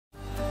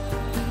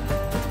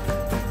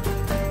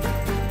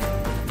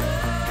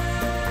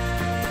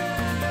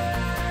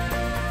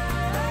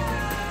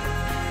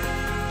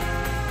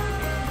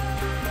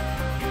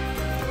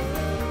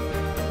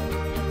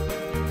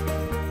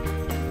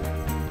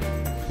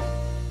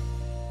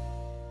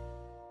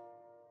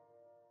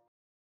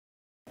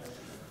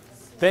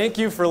Thank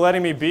you for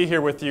letting me be here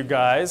with you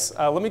guys.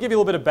 Let me give you a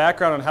little bit of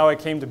background on how I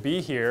came to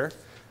be here.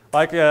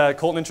 Like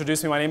Colton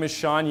introduced me, my name is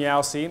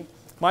Jaussi.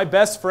 My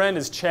best friend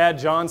is Chad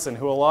Johnson,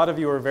 who a lot of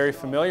you are very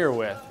familiar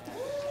with.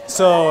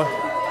 So,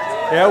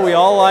 yeah, we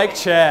all like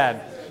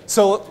Chad.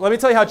 So let me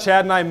tell you how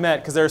Chad and I met,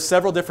 because there are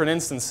several different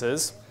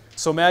instances.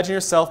 So imagine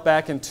yourself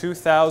back in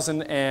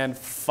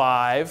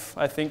 2005,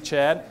 I think,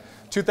 Chad.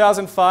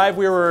 2005,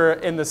 we were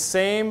in the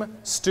same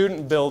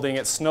student building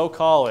at Snow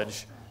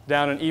College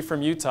down in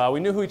Ephraim, Utah. We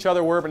knew who each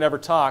other were but never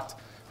talked.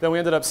 Then we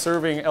ended up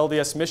serving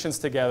LDS missions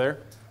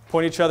together,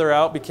 pointed each other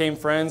out, became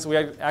friends. We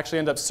actually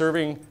ended up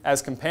serving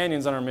as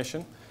companions on our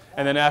mission.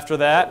 And then after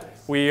that,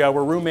 we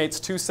were roommates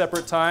 2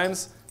 separate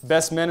times,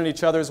 best men at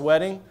each other's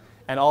wedding,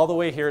 and all the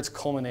way here it's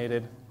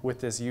culminated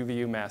with this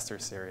UVU Master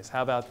Series.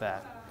 How about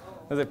that?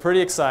 That's pretty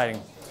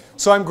exciting.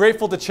 So I'm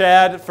grateful to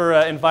Chad for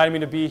inviting me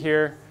to be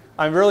here.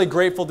 I'm really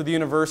grateful to the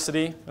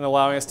university and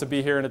allowing us to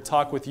be here and to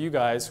talk with you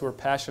guys who are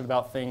passionate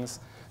about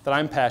things that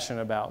I'm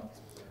passionate about.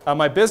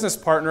 My business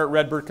partner at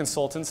Redbird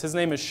Consultants, his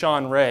name is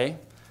Sean Ray,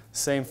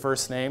 same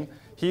first name.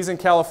 He's in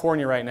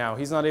California right now.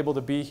 He's not able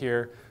to be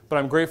here, but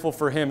I'm grateful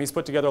for him. He's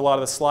put together a lot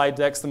of the slide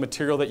decks, the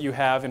material that you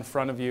have in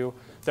front of you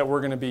that we're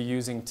going to be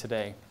using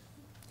today.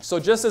 So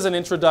just as an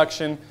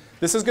introduction,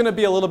 this is going to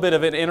be a little bit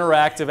of an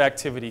interactive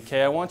activity,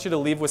 okay? I want you to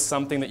leave with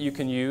something that you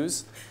can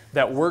use,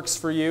 that works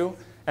for you,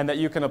 and that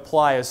you can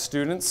apply as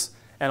students,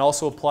 and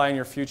also apply in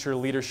your future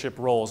leadership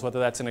roles, whether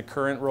that's in a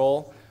current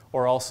role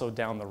or also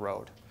down the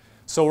road.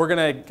 So I'm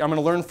going to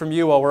learn from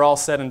you while we're all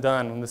said and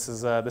done when this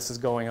is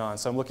going on.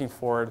 So I'm looking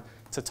forward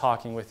to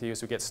talking with you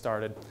as we get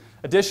started.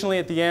 Additionally,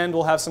 at the end,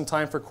 we'll have some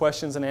time for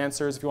questions and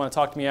answers. If you want to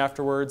talk to me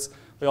afterwards,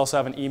 we also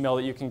have an email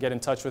that you can get in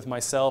touch with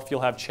myself.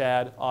 You'll have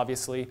Chad,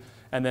 obviously,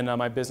 and then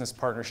my business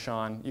partner,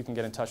 Sean. You can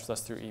get in touch with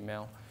us through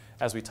email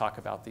as we talk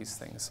about these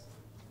things.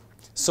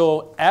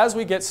 So as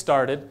we get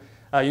started,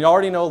 you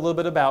already know a little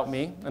bit about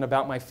me and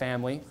about my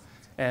family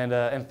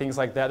and things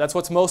like that. That's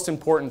what's most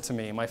important to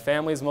me. My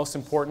family is most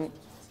important.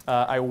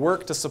 I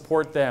work to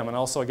support them, and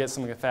also I get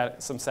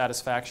some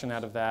satisfaction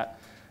out of that.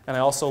 And I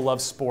also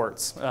love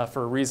sports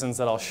for reasons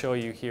that I'll show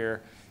you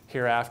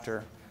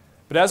hereafter.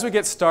 But as we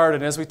get started,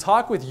 and as we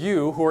talk with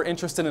you who are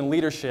interested in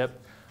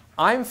leadership,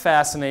 I'm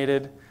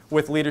fascinated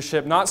with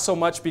leadership, not so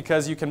much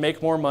because you can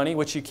make more money,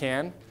 which you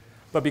can,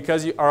 but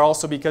because you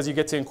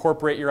get to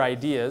incorporate your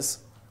ideas,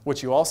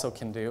 which you also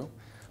can do.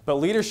 But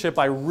leadership,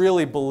 I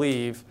really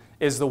believe,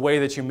 is the way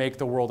that you make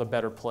the world a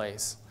better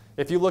place.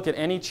 If you look at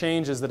any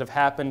changes that have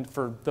happened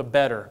for the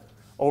better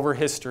over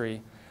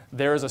history,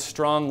 there is a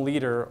strong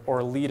leader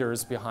or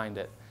leaders behind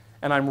it.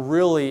 And I'm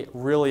really,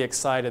 really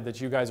excited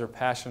that you guys are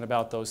passionate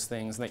about those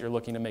things and that you're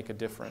looking to make a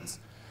difference.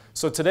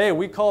 So today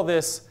we call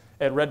this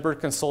at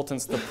Redbird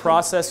Consultants the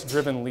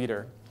process-driven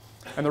leader.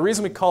 And the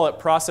reason we call it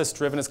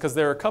process-driven is because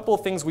there are a couple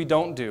of things we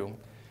don't do.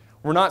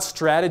 We're not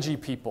strategy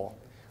people.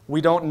 We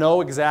don't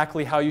know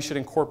exactly how you should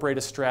incorporate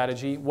a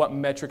strategy, what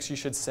metrics you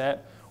should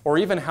set, or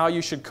even how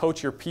you should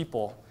coach your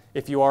people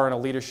if you are in a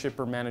leadership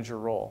or manager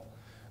role.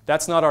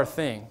 That's not our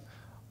thing.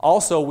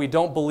 Also, we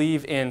don't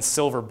believe in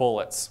silver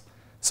bullets.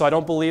 So I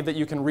don't believe that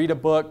you can read a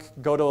book,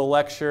 go to a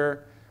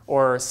lecture,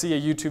 or see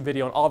a YouTube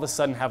video and all of a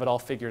sudden have it all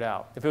figured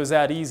out. If it was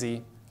that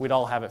easy, we'd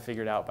all have it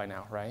figured out by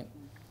now, right?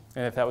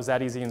 And if that was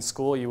that easy in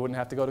school, you wouldn't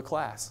have to go to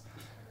class.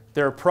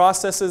 There are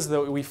processes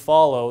that we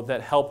follow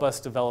that help us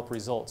develop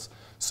results.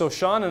 So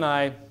Sean and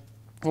I,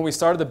 when we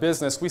started the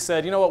business, we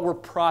said, you know what, we're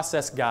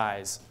process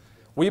guys.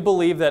 We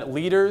believe that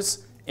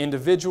leaders,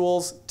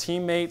 individuals,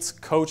 teammates,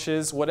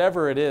 coaches,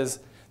 whatever it is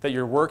that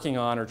you're working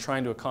on or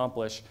trying to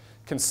accomplish,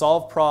 can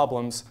solve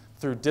problems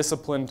through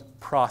disciplined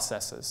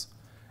processes.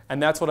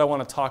 And that's what I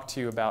want to talk to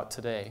you about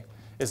today,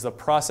 is the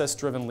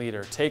process-driven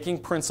leader, taking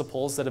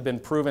principles that have been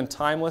proven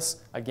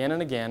timeless again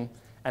and again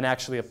and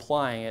actually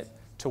applying it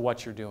to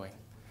what you're doing.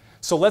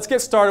 So let's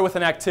get started with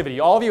an activity.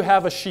 All of you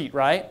have a sheet,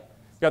 right?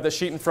 You got the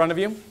sheet in front of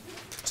you?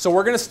 So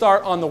we're going to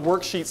start on the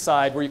worksheet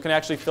side where you can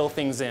actually fill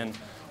things in.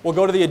 We'll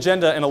go to the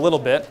agenda in a little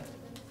bit.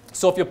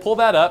 So if you pull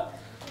that up,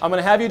 I'm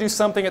going to have you do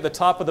something at the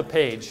top of the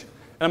page.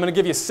 And I'm going to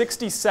give you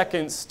 60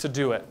 seconds to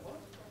do it.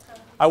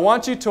 I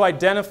want you to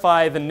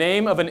identify the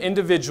name of an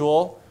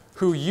individual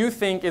who you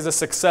think is a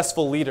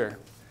successful leader.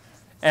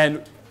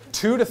 And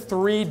 2 to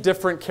 3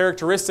 different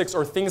characteristics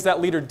or things that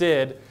leader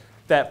did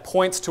that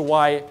points to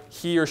why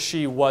he or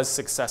she was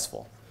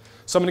successful.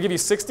 So I'm going to give you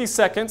 60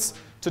 seconds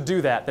to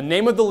do that. The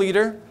name of the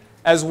leader,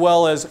 as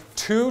well as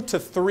 2 to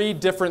 3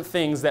 different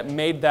things that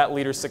made that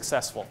leader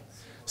successful.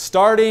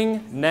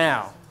 Starting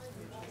now.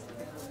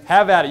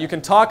 Have at it. You can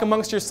talk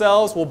amongst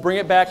yourselves. We'll bring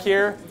it back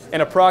here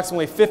in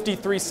approximately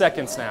 53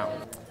 seconds now.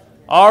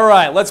 All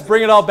right, let's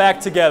bring it all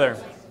back together.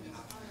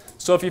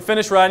 So if you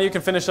finish writing, you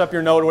can finish up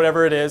your note,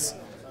 whatever it is.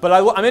 But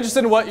I'm interested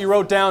in what you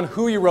wrote down,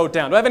 who you wrote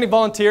down. Do I have any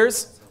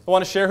volunteers who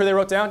want to share who they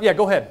wrote down? Yeah,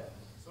 go ahead.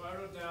 So I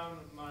wrote down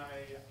my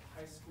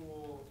high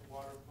school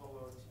water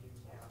polo team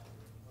captain.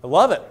 I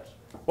love it.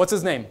 What's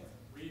his name?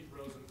 Reed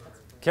Rosenberg.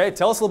 Okay,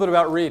 tell us a little bit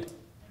about Reed.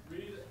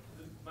 Reed,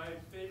 my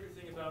favorite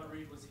thing about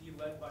Reed was he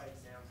led by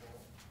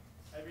example.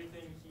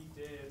 Everything he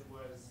did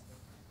was,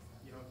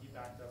 he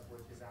backed up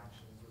with his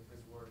actions, with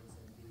his words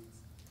and deeds.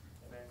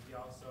 And then he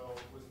also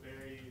was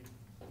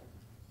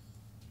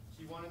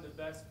he wanted the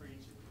best for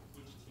each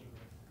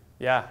teammate.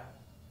 Yeah.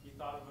 He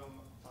thought of them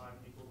on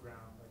equal ground,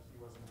 like he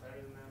wasn't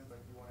better than them, but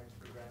he wanted to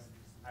progress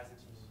as a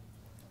team.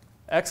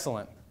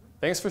 Excellent.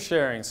 Thanks for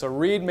sharing. So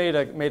Reed made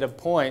a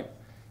point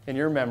in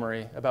your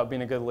memory about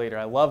being a good leader.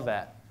 I love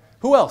that.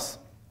 Who else?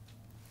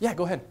 Yeah,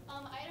 go ahead.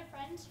 I had a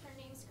friend, her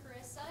name's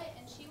Carissa,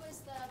 and she was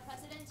the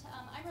president.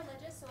 I'm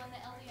religious, so in the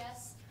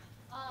LDS,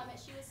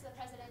 she was the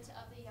president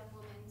of the Young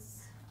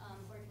Women's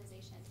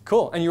organization.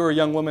 Cool. And you were a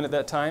young woman at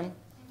that time?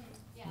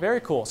 Mm-hmm. Yeah.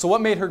 Very cool. So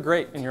what made her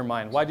great in your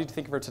mind? Why did you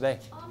think of her today?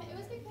 It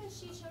was because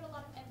she showed a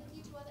lot of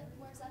empathy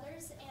towards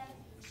others, and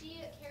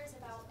she cares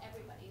about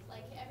everybody.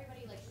 Like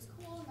everybody, like who's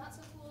cool, not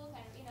so cool,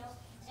 kind of,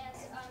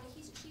 And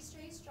she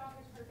stays strong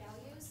in her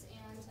values,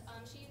 and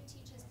she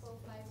teaches both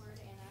by word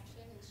and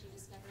action, and she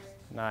just never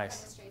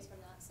strays from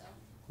that. So.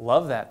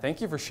 Love that.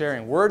 Thank you for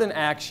sharing. Word and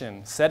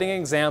action, setting an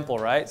example,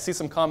 right? See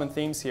some common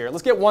themes here.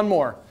 Let's get one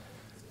more.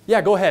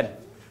 Yeah, go ahead.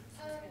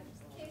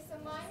 Okay, so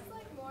mine's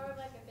like more of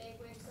like a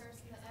bigwig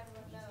person that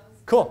everyone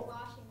knows. Cool.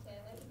 Washington.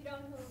 Like if you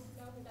don't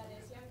know who that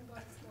is, you haven't been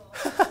going to school.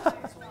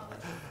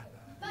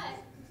 But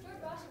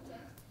George Washington.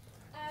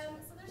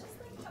 So there's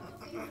just like a couple of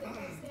things that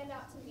kind of stand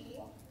out to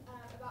me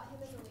about him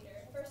as a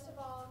leader. First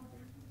of all,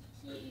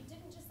 he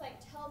didn't just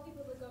like tell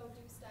people to go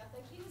do stuff.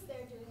 Like he was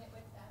there doing it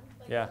with them.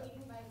 Like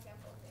leading by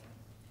example thing.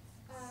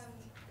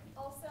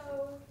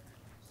 Also,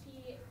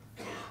 he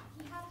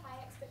had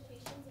high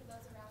expectations of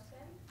those around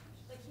him.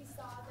 Like he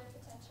saw their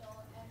potential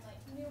and like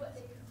knew what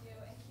they could do,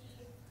 and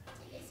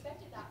he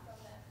expected that from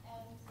them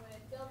and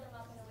would build them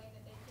up in a way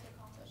that they could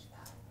accomplish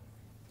that.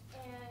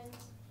 And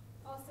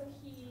also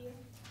he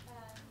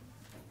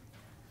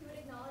would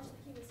acknowledge that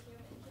he was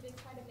human. He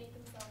didn't try to make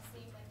himself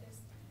seem like this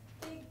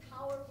big,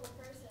 powerful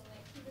person.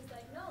 Like he was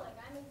like, no, like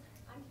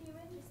I'm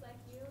human just like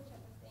you,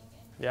 type of thing.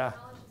 And he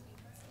acknowledges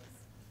weaknesses.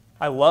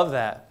 I love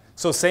that.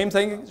 So same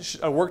thing,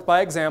 worked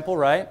by example,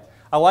 right?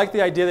 I like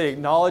the idea that he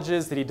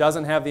acknowledges that he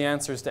doesn't have the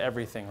answers to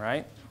everything,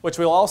 right? Which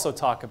we'll also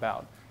talk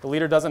about. The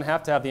leader doesn't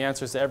have to have the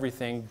answers to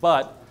everything,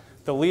 but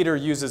the leader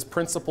uses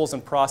principles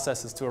and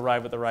processes to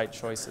arrive at the right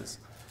choices.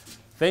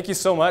 Thank you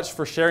so much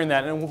for sharing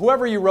that. And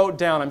whoever you wrote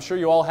down, I'm sure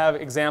you all have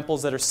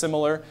examples that are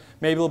similar,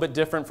 maybe a little bit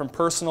different from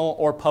personal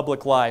or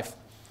public life.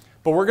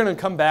 But we're going to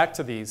come back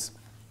to these.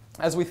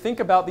 As we think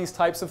about these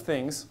types of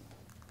things,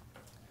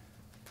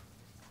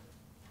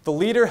 the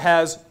leader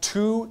has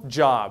two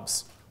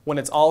jobs when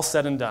it's all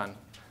said and done.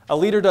 A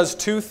leader does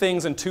two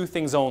things and two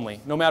things only,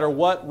 no matter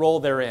what role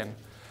they're in.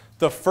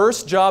 The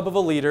first job of a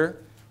leader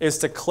is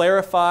to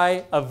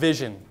clarify a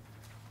vision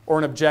or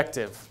an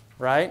objective,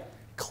 right?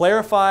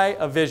 Clarify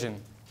a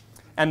vision.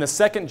 And the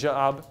second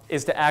job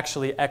is to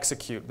actually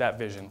execute that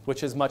vision,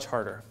 which is much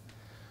harder.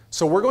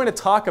 So we're going to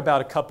talk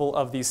about a couple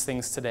of these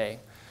things today.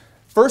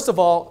 First of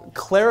all,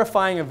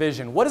 clarifying a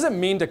vision. What does it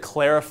mean to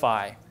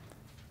clarify?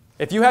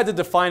 If you had to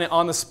define it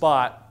on the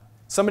spot,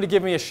 somebody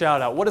give me a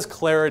shout out. What does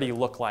clarity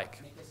look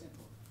like? Make it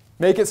simple.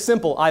 Make it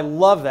simple. I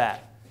love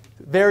that.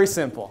 Very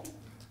simple.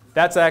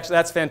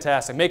 That's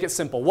fantastic. Make it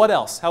simple. What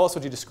else? How else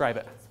would you describe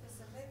it?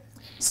 Specific.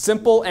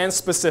 Simple and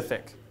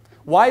specific.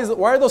 Why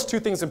are those two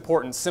things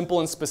important, simple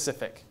and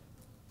specific?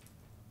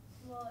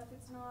 Well, if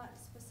it's not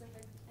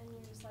specific and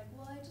you're just like,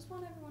 well, I just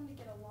want everyone to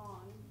get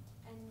along,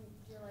 and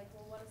you're like,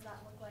 well, what does that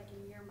look like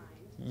in your mind?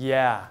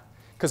 Yeah,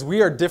 because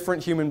we are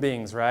different human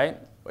beings, right?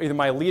 Either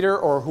my leader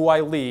or who I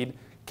lead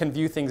can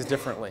view things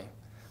differently.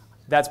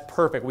 That's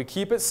perfect. We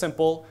keep it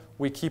simple.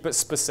 We keep it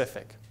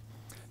specific.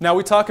 Now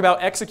we talk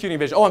about executing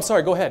vision. Oh, I'm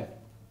sorry. Go ahead.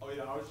 Oh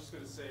yeah, I was just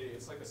going to say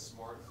it's like a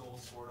SMART goal,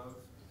 sort of.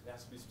 It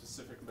has to be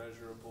specific,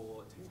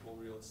 measurable, attainable,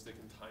 realistic,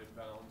 and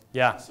time-bound.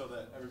 Yeah. So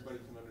that everybody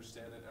can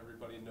understand it,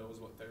 everybody knows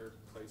what their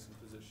place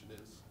and position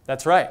is.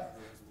 That's right.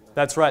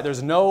 That's right.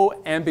 There's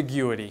no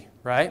ambiguity,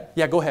 right?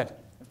 Yeah, go ahead.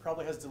 It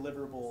probably has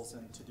deliverables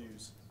and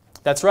to-dos.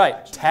 That's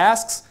right.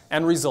 Tasks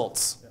and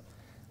results,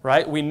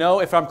 right? We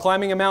know if I'm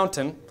climbing a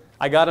mountain,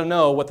 I got to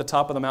know what the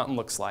top of the mountain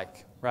looks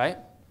like, right?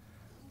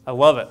 I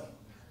love it.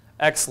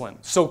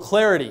 Excellent. So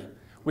clarity.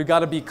 We've got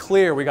to be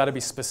clear. We've got to be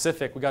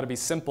specific. We've got to be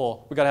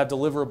simple. We've got to have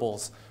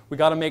deliverables. We've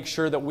got to make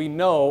sure that we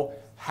know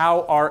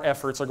how our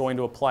efforts are going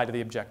to apply to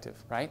the objective,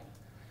 right?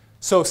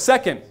 So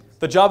second,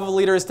 the job of a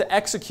leader is to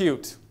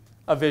execute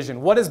a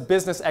vision. What is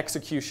business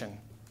execution?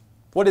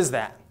 What is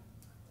that?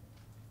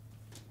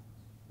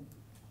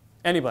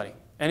 Anybody?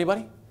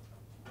 Anybody?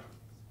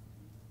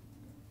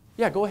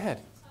 Yeah, go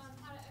ahead.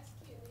 How to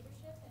execute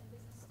leadership and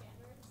business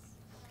standards.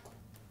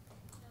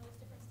 There's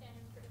different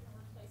standards for different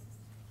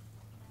workplaces.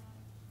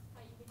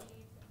 How you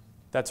behave.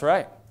 That's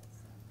right.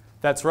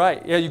 That's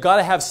right. Yeah, you got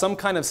to have some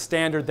kind of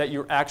standard that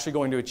you're actually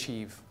going to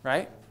achieve,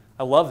 right?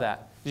 I love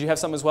that. Did you have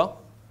something as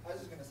well? I was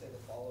just going to say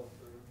the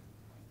follow-through.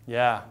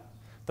 Yeah.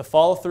 The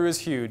follow-through is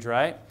huge,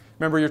 right?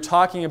 Remember, you're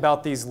talking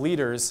about these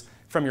leaders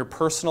from your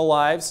personal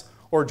lives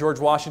or George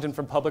Washington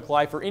from public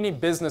life or any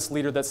business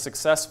leader that's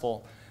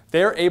successful.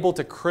 They're able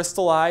to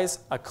crystallize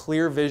a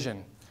clear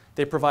vision.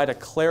 They provide a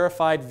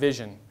clarified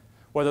vision,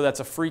 whether that's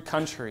a free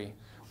country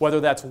whether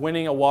that's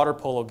winning a water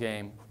polo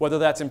game, whether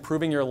that's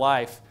improving your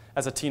life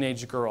as a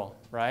teenage girl,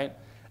 right?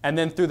 And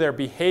then through their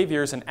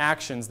behaviors and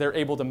actions, they're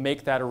able to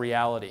make that a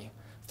reality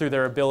through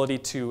their ability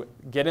to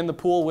get in the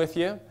pool with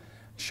you,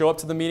 show up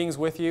to the meetings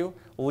with you,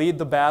 lead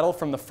the battle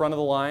from the front of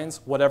the lines,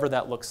 whatever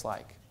that looks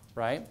like,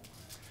 right?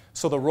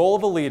 So the role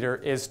of a leader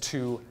is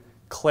to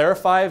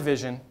clarify a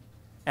vision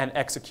and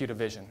execute a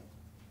vision.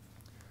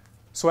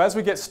 So as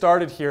we get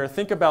started here,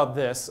 think about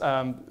this.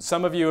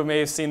 Some of you may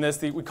have seen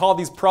this. We call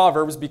these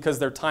proverbs because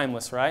they're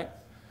timeless, right?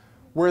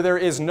 Where there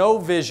is no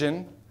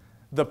vision,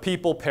 the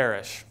people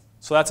perish.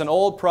 So that's an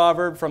old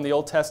proverb from the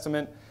Old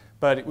Testament,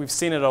 but we've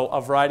seen it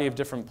a variety of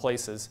different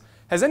places.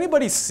 Has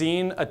anybody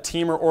seen a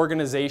team or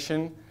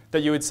organization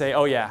that you would say,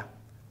 oh yeah,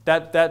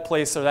 that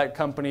place or that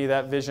company,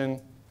 that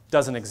vision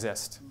doesn't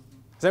exist?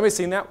 Has anybody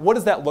seen that? What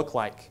does that look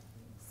like?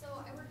 So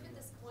I worked with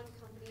this one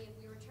company, and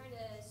we were trying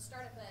to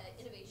start up an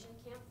innovation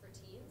camp for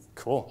teens.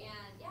 Cool. And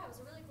yeah, it was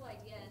a really cool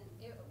idea, and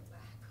it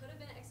could have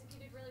been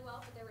executed really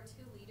well, but there were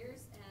two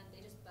leaders, and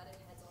they just butted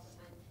heads all the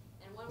time.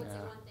 And one would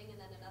say one thing,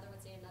 and then another would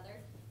say another.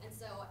 And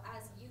so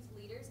as youth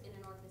leaders in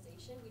an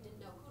organization, we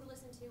didn't know who to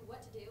listen to,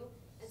 what to do,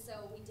 and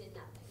so we did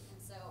nothing. And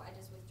so I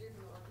just withdrew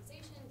from the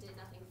organization, did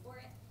nothing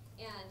for it,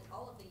 and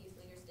all of the youth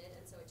leaders did,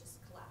 and so it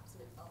just collapsed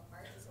and it fell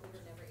apart, and so we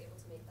were never able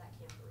to make that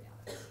camp a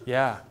reality.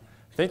 Yeah.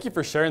 Thank you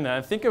for sharing that.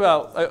 And think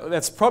about,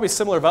 that's probably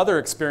similar of other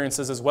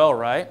experiences as well,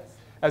 right?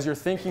 As you're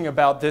thinking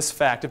about this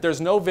fact. If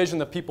there's no vision,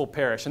 the people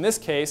perish. In this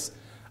case,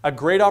 a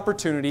great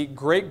opportunity,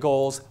 great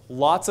goals,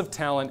 lots of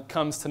talent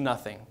comes to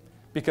nothing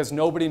because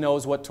nobody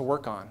knows what to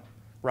work on,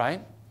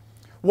 right?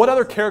 What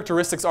other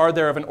characteristics are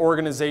there of an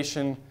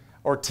organization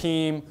or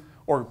team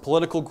or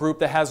political group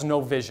that has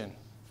no vision?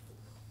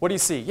 What do you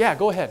see? Yeah,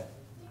 go ahead. I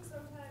think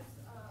sometimes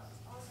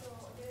also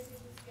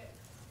organizations get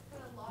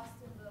kind of lost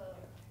in the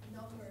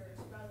numbers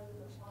rather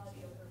than the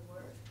quality of their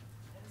work.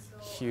 And so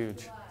Huge.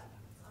 I feel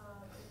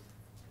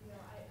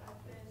that,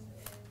 I've been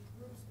in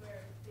groups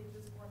where they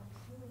just want to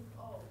prove,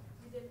 oh,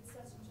 we did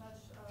such and such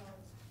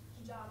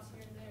jobs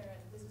here and there,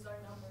 and this is our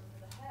number for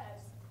the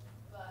heads,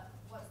 but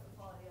what's the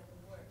quality of the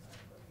work? Are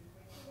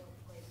we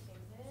bringing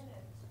things in,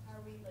 and how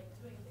are we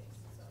doing things?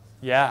 So.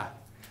 Yeah.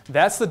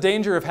 That's the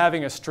danger of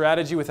having a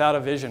strategy without a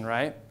vision,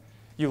 right?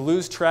 You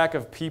lose track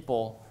of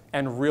people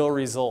and real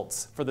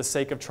results for the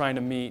sake of trying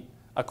to meet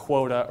a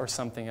quota or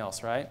something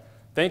else, right?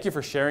 Thank you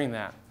for sharing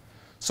that.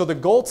 So the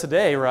goal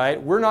today, right,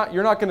 you're not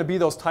going to be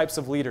those types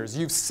of leaders.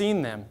 You've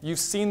seen them. You've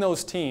seen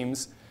those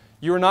teams.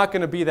 You're not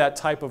going to be that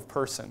type of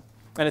person.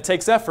 And it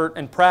takes effort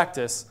and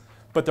practice,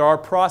 but there are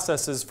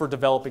processes for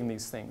developing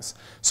these things.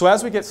 So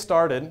as we get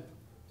started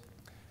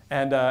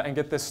and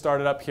get this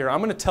started up here, I'm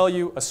going to tell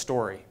you a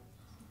story.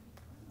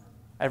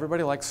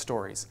 Everybody likes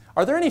stories.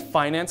 Are there any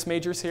finance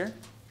majors here?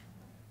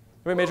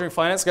 Anybody majoring in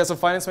finance? Got some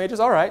finance majors?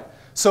 All right.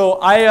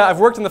 So I've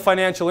worked in the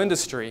financial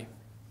industry,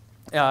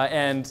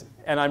 and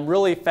I'm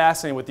really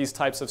fascinated with these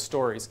types of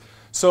stories.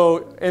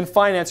 So in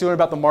finance, you learn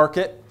about the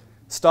market,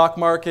 stock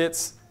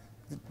markets,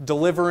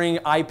 delivering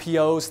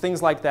IPOs,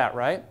 things like that,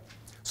 right?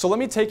 So let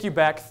me take you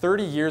back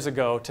 30 years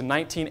ago to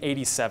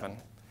 1987.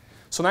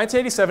 So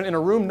 1987, in a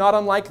room not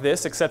unlike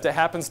this, except it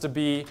happens to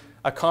be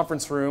a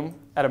conference room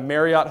at a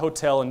Marriott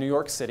hotel in New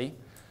York City,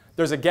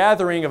 there's a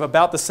gathering of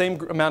about the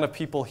same amount of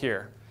people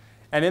here.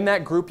 And in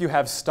that group, you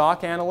have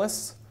stock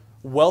analysts,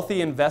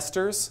 wealthy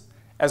investors,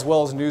 as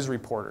well as news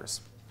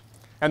reporters.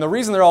 And the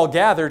reason they're all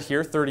gathered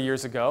here 30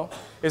 years ago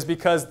is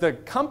because the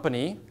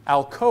company,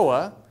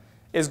 Alcoa,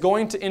 is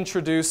going to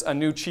introduce a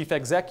new chief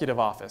executive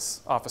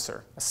officer,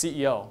 a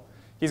CEO.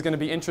 He's going to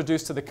be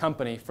introduced to the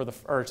company to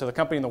the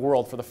company in the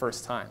world for the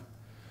first time.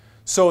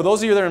 So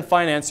those of you that are in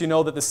finance, you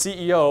know that the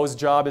CEO's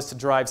job is to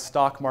drive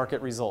stock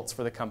market results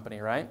for the company,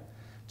 right?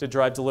 To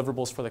drive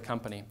deliverables for the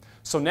company.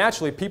 So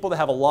naturally, people that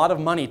have a lot of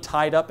money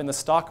tied up in the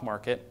stock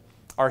market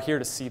are here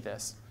to see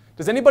this.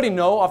 Does anybody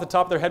know off the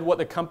top of their head what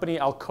the company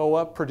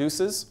Alcoa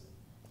produces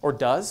or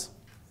does?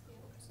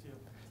 Steel.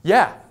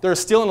 Yeah, they're a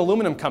steel and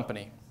aluminum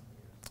company.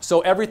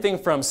 So everything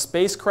from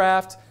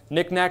spacecraft,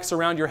 knickknacks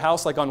around your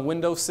house like on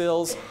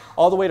windowsills,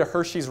 all the way to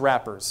Hershey's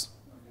wrappers.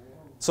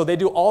 So they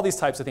do all these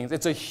types of things.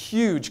 It's a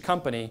huge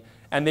company,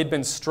 and they've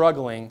been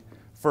struggling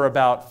for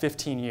about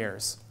 15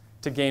 years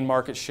to gain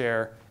market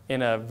share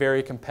in a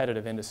very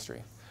competitive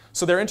industry.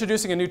 So they're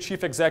introducing a new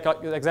chief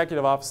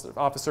executive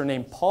officer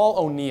named Paul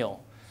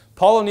O'Neill.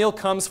 Paul O'Neill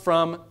comes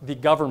from the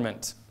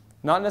government,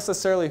 not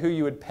necessarily who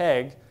you would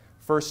peg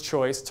first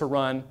choice to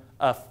run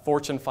a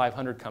Fortune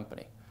 500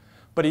 company.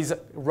 But he's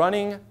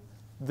running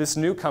this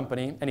new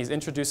company, and he's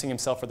introducing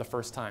himself for the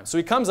first time. So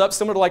he comes up,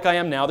 similar to like I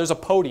am now. There's a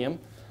podium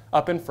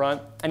up in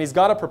front, and he's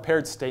got a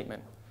prepared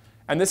statement.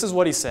 And this is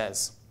what he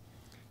says.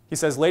 He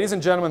says, "Ladies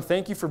and gentlemen,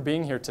 thank you for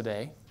being here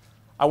today.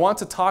 I want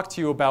to talk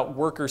to you about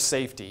worker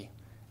safety.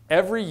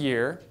 Every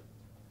year,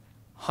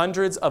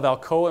 hundreds of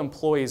Alcoa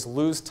employees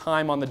lose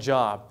time on the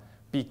job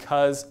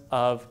because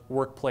of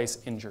workplace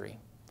injury."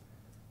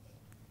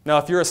 Now,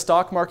 if you're a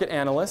stock market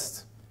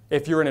analyst,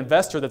 if you're an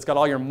investor that's got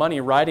all your money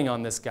riding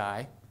on this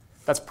guy,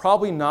 that's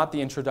probably not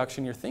the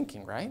introduction you're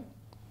thinking, right?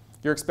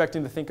 You're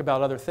expecting to think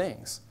about other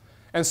things.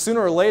 And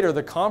sooner or later,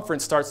 the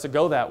conference starts to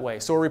go that way.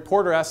 So a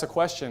reporter asks a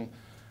question,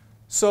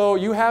 so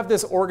you have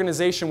this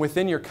organization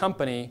within your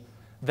company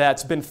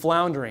that's been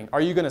floundering.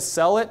 Are you going to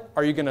sell it?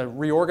 Are you going to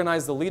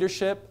reorganize the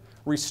leadership,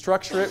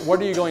 restructure it? What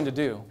are you going to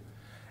do?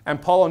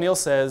 And Paul O'Neill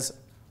says,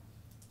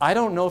 I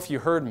don't know if you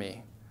heard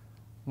me.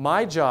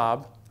 My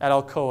job at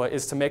Alcoa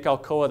is to make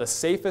Alcoa the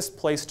safest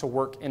place to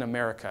work in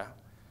America.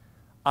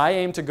 I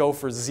aim to go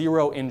for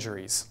 0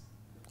 injuries,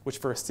 which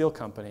for a steel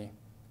company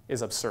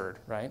is absurd,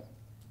 right?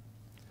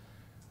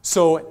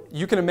 So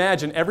you can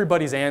imagine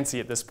everybody's antsy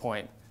at this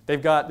point.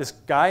 They've got this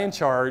guy in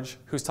charge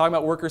who's talking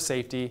about worker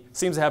safety,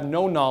 seems to have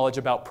no knowledge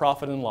about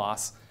profit and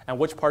loss and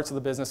which parts of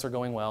the business are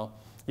going well,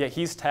 yet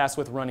he's tasked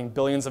with running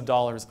billions of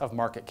dollars of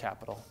market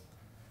capital.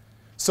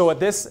 So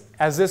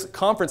as this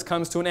conference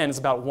comes to an end, it's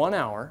about 1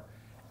 hour,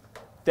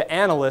 the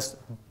analysts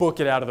book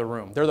it out of the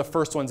room. They're the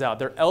first ones out.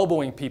 They're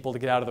elbowing people to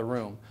get out of the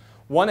room.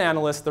 One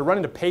analyst, they're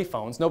running to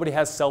payphones. Nobody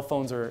has cell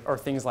phones or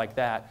things like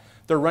that.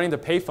 They're running to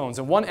payphones,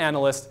 and one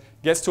analyst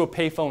gets to a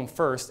payphone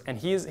first, and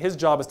his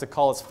job is to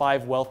call his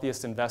 5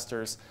 wealthiest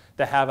investors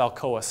that have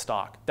Alcoa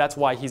stock. That's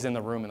why he's in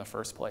the room in the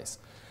first place.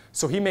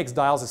 So he makes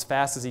dials as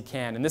fast as he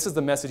can, and this is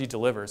the message he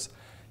delivers.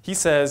 He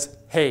says,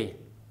 hey,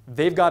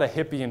 they've got a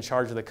hippie in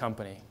charge of the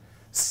company.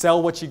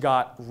 Sell what you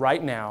got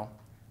right now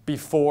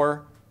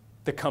before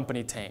the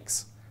company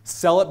tanks.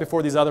 Sell it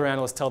before these other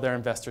analysts tell their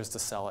investors to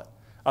sell it.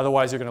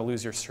 Otherwise, you're going to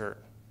lose your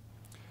shirt.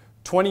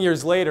 20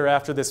 years later,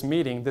 after this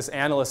meeting, this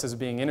analyst is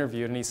being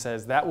interviewed, and he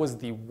says, that was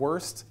the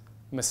worst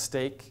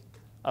mistake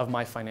of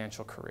my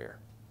financial career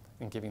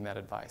in giving that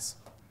advice.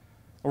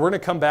 And we're going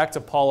to come back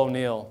to Paul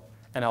O'Neill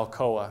and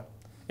Alcoa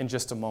in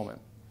just a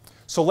moment.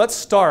 So let's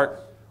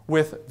start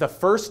with the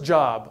first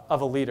job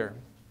of a leader,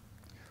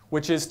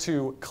 which is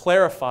to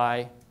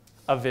clarify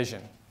a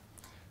vision.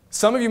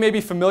 Some of you may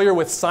be familiar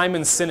with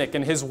Simon Sinek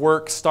and his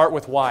work, Start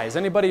With Why. Has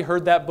anybody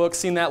heard that book,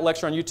 seen that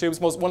lecture on YouTube? It's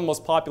one of the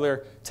most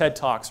popular TED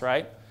Talks,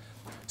 right?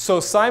 So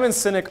Simon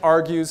Sinek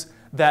argues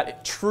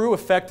that true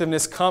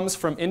effectiveness comes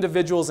from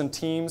individuals and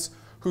teams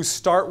who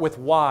start with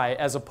why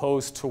as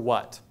opposed to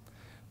what.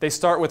 They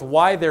start with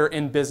why they're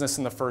in business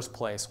in the first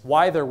place,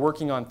 why they're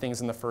working on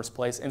things in the first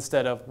place,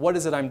 instead of what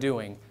is it I'm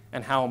doing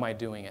and how am I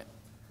doing it.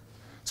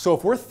 So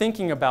if we're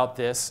thinking about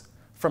this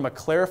from a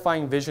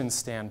clarifying vision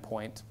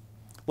standpoint,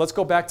 let's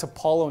go back to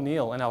Paul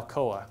O'Neill and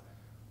Alcoa.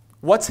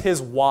 What's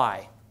his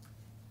why?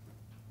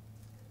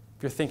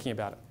 If you're thinking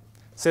about it.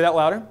 Say that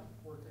louder.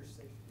 Worker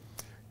safety.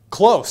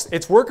 Close.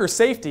 It's worker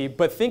safety,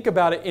 but think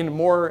about it in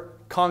more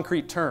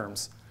concrete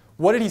terms.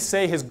 What did he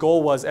say his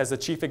goal was as the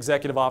chief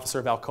executive officer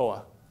of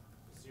Alcoa?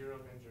 0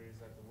 injuries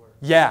at the work.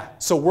 Yeah,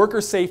 so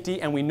worker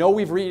safety, and we know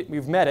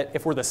we've met it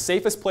if we're the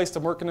safest place to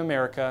work in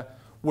America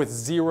with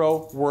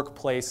 0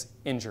 workplace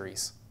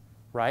injuries,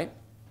 right?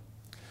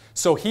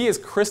 So he is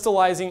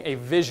crystallizing a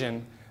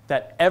vision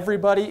that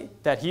everybody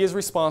that he is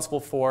responsible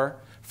for,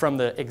 from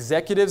the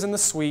executives in the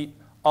suite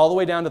all the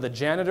way down to the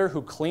janitor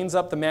who cleans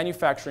up the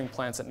manufacturing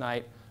plants at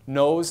night,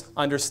 knows,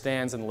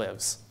 understands, and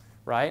lives,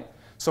 right?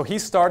 So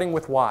he's starting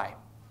with why.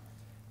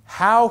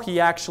 How he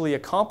actually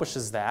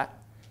accomplishes that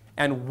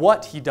and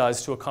what he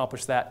does to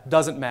accomplish that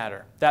doesn't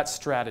matter. That's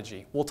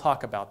strategy. We'll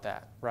talk about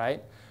that,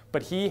 right?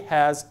 But he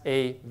has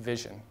a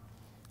vision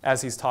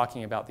as he's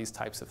talking about these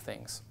types of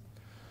things.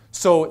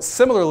 So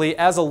similarly,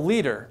 as a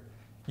leader,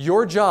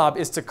 your job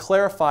is to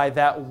clarify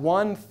that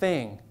one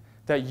thing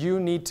that you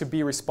need to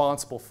be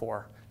responsible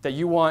for, that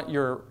you want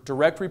your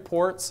direct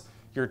reports,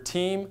 your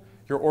team,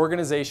 your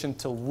organization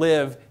to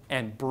live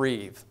and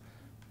breathe.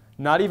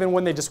 Not even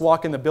when they just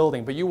walk in the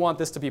building, but you want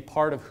this to be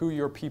part of who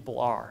your people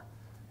are.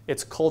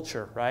 It's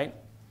culture, right?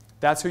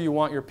 That's who you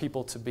want your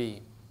people to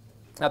be.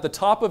 At the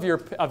top of your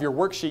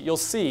worksheet, you'll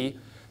see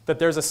that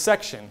there's a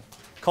section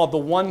called the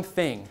one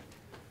thing.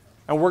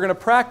 And we're going to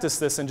practice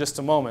this in just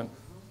a moment,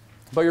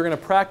 but you're going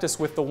to practice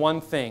with the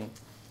one thing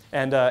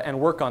and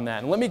work on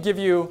that. And let me give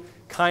you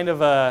kind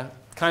of a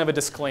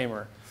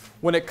disclaimer.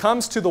 When it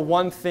comes to the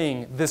one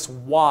thing, this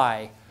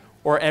why,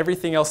 or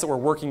everything else that we're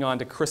working on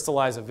to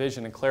crystallize a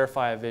vision and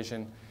clarify a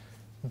vision,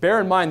 bear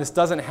in mind this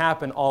doesn't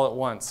happen all at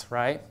once,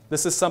 right?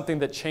 This is something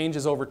that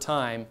changes over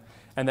time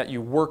and that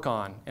you work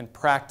on and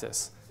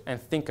practice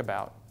and think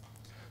about.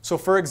 So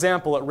for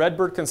example, at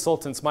Redbird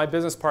Consultants, my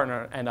business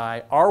partner and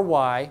I, our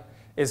why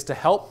is to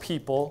help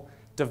people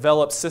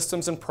develop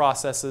systems and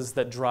processes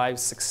that drive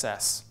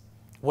success,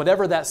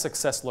 whatever that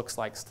success looks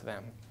like to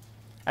them.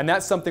 And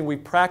that's something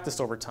we've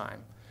practiced over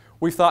time.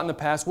 We've thought in the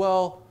past,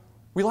 well,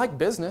 we like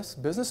business.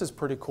 Business is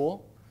pretty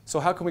cool. So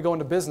how can we go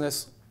into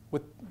business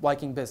with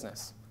liking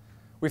business?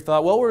 We've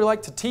thought, well, we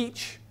like to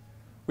teach.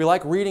 We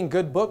like reading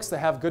good books that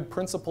have good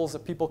principles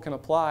that people can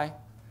apply.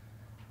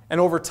 And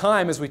over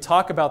time, as we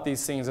talk about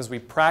these things, as we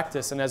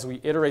practice and as we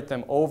iterate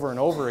them over and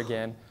over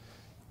again,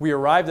 we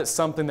arrived at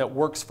something that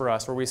works for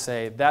us, where we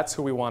say, that's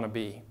who we want to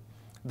be.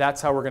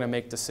 That's how we're going to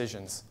make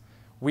decisions.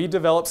 We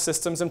develop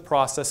systems and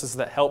processes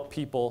that help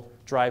people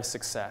drive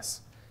success.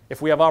 If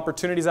we have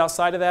opportunities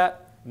outside of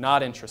that,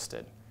 not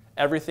interested.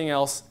 Everything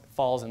else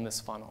falls in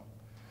this funnel.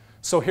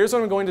 So here's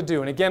what I'm going to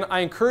do. And again, I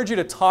encourage you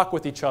to talk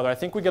with each other. I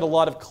think we get a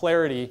lot of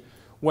clarity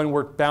when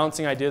we're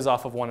bouncing ideas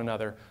off of one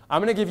another.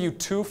 I'm going to give you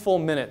 2 full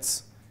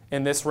minutes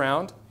in this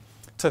round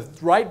to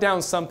write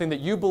down something that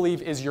you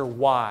believe is your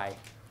why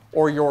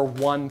or your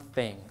one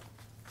thing.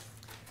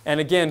 And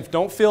again,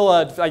 don't feel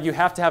like you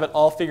have to have it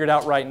all figured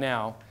out right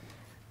now.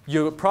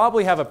 You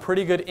probably have a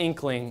pretty good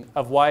inkling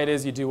of why it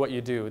is you do what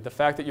you do. The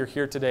fact that you're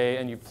here today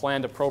and you've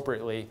planned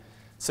appropriately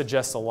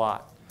suggests a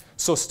lot.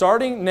 So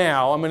starting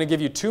now, I'm going to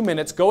give you 2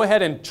 minutes. Go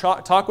ahead and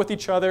talk with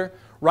each other.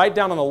 Write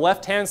down on the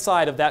left-hand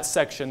side of that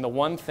section the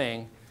one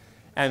thing,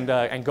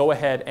 and go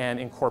ahead and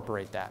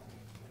incorporate that.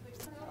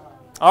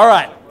 All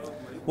right,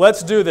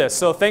 let's do this.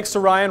 So thanks to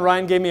Ryan.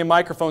 Ryan gave me a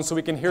microphone so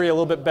we can hear you a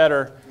little bit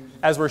better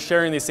as we're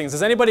sharing these things.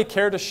 Does anybody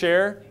care to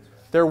share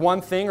their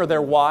one thing or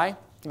their why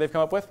they've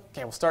come up with?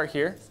 Okay, we'll start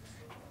here.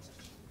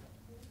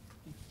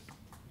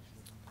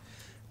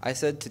 I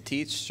said to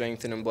teach,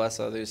 strengthen, and bless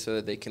others so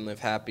that they can live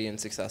happy and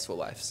successful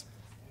lives.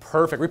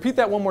 Perfect. Repeat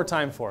that one more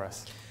time for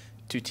us.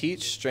 To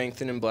teach,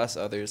 strengthen, and bless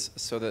others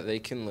so that they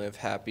can live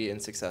happy and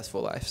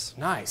successful lives.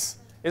 Nice.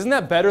 Isn't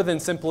that better than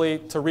simply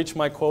to reach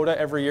my quota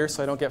every year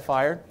so I don't get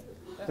fired?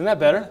 Isn't that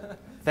better?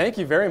 Thank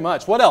you very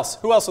much. What else?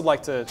 Who else would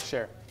like to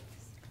share?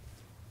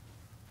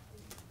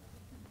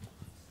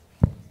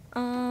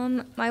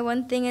 My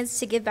one thing is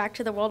to give back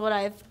to the world what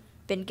I've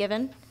been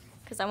given,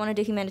 because I want to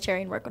do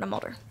humanitarian work when I'm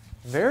older.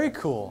 Very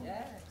cool.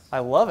 I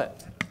love it.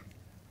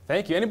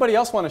 Thank you. Anybody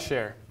else want to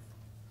share?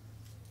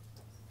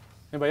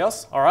 Anybody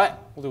else? All right,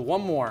 we'll do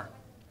one more.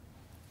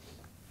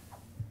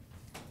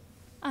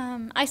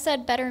 I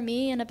said better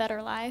me and a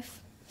better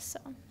life. So.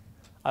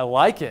 I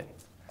like it.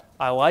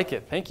 I like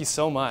it. Thank you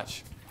so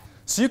much.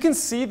 So you can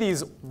see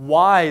these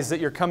whys that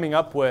you're coming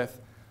up with.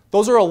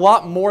 Those are a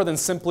lot more than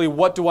simply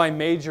what do I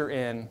major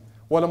in?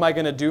 What am I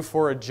going to do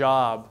for a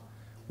job?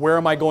 Where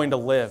am I going to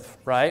live,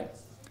 right?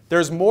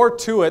 There's more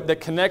to it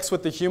that connects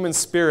with the human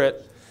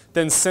spirit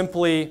than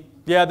simply,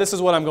 yeah, this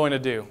is what I'm going to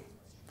do,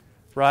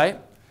 right?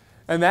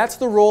 And that's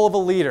the role of a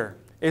leader,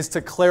 is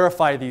to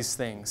clarify these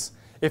things.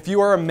 If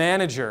you are a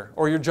manager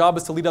or your job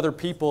is to lead other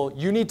people,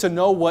 you need to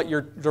know what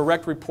your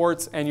direct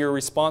reports and your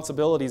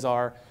responsibilities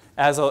are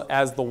as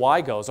the why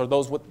goes, or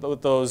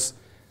those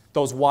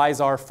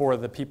whys are for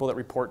the people that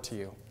report to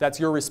you. That's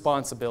your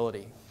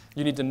responsibility.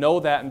 You need to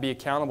know that and be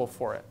accountable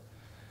for it.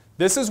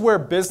 This is where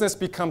business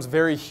becomes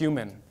very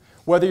human.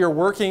 Whether you're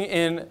working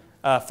in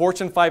a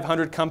Fortune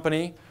 500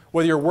 company,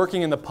 whether you're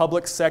working in the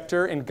public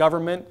sector, in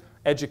government,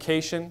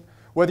 education,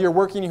 whether you're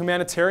working in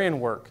humanitarian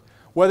work,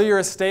 whether you're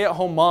a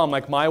stay-at-home mom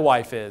like my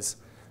wife is,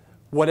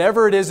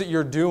 whatever it is that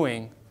you're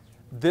doing,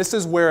 this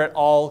is where it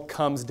all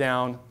comes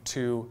down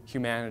to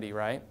humanity,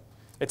 right?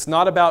 It's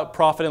not about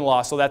profit and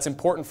loss, so that's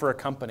important for a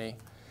company.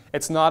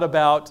 It's not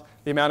about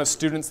the amount of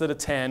students that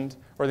attend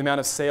or the amount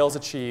of sales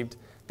achieved.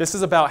 This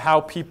is about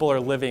how people are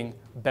living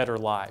better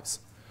lives.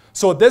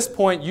 So at this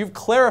point, you've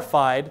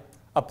clarified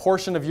a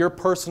portion of your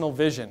personal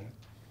vision.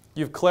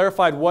 You've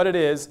clarified what it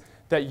is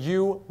that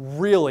you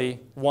really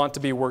want to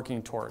be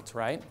working towards,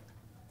 right?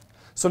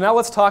 So now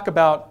let's talk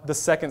about the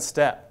second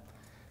step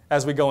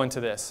as we go into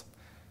this.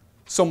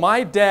 So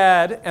my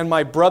dad and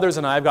my brothers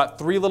and I've got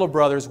 3 little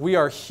brothers. We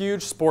are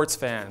huge sports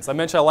fans. I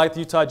mentioned I like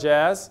the Utah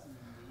Jazz.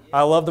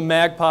 I love the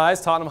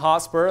Magpies, Tottenham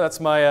Hotspur. That's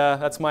my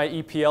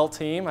EPL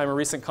team. I'm a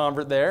recent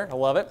convert there. I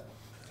love it.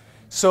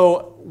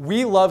 So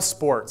we love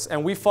sports,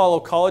 and we follow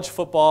college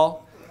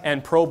football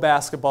and pro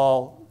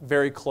basketball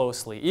very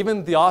closely,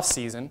 even the off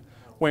season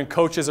when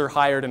coaches are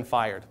hired and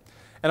fired.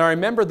 And I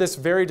remember this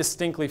very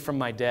distinctly from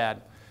my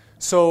dad.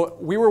 So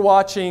we were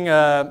watching,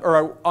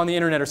 or on the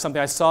internet or something,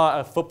 I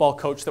saw a football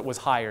coach that was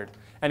hired,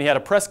 and he had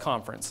a press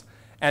conference.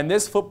 And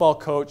this football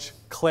coach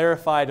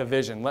clarified a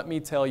vision. Let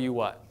me tell you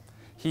what.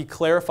 He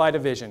clarified a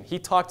vision. He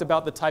talked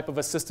about the type of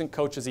assistant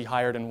coaches he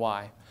hired and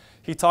why.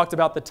 He talked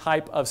about the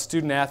type of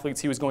student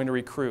athletes he was going to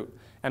recruit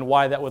and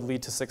why that would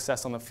lead to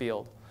success on the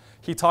field.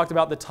 He talked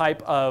about the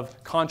type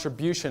of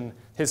contribution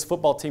his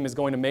football team is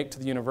going to make to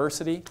the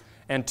university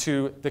and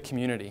to the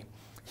community.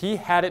 He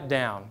had it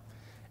down.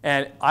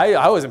 And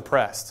I was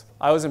impressed.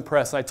 I was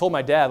impressed. And I told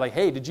my dad, like,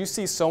 hey, did you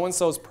see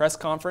so-and-so's press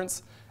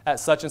conference at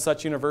such and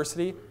such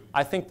university?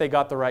 I think they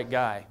got the right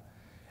guy.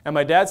 And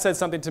my dad said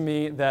something to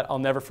me that I'll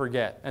never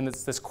forget. And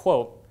it's this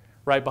quote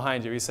right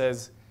behind you. He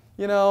says,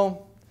 you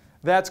know,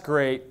 that's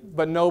great,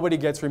 but nobody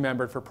gets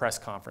remembered for press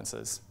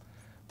conferences.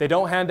 They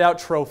don't hand out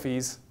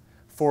trophies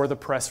for the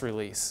press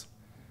release.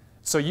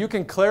 So you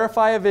can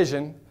clarify a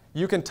vision,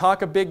 you can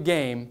talk a big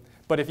game,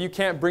 but if you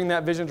can't bring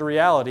that vision to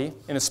reality,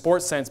 in a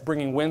sports sense,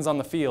 bringing wins on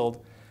the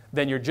field,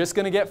 then you're just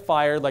going to get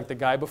fired like the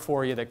guy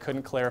before you that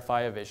couldn't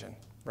clarify a vision,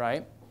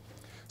 right?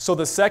 So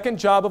the second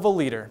job of a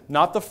leader,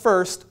 not the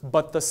first,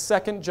 but the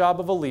second job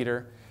of a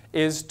leader,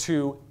 is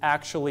to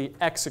actually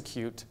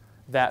execute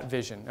that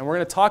vision. And we're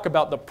going to talk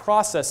about the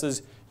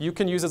processes you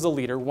can use as a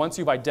leader once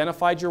you've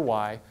identified your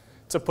why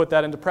to put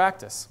that into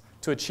practice,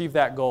 to achieve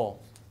that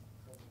goal.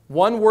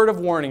 One word of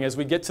warning as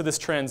we get to this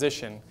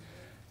transition,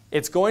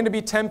 it's going to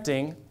be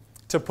tempting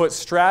to put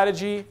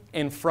strategy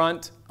in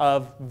front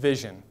of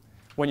vision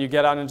when you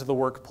get out into the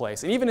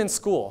workplace, and even in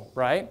school,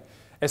 right?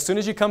 As soon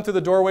as you come through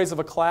the doorways of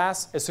a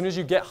class, as soon as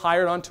you get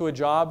hired onto a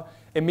job,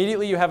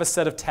 immediately you have a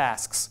set of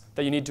tasks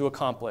that you need to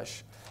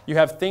accomplish. You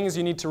have things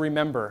you need to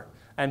remember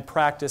and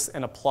practice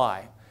and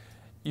apply.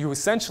 You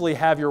essentially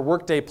have your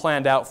workday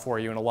planned out for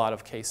you in a lot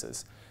of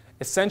cases.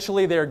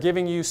 Essentially, they're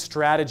giving you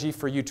strategy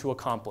for you to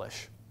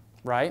accomplish,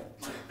 right?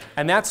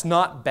 And that's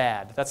not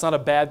bad. That's not a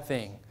bad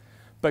thing.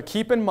 But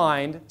keep in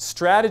mind,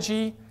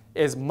 strategy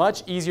is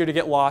much easier to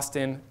get lost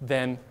in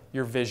than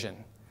your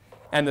vision.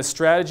 And the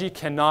strategy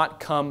cannot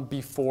come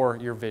before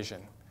your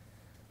vision.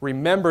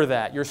 Remember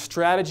that. Your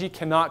strategy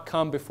cannot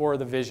come before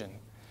the vision.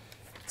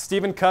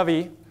 Stephen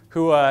Covey,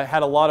 who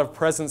had a lot of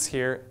presence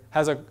here,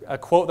 has a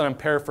quote that I'm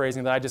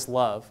paraphrasing that I just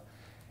love.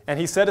 And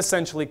he said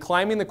essentially,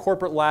 climbing the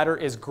corporate ladder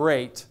is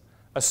great,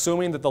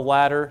 assuming that the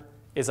ladder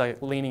is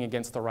leaning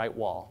against the right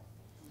wall.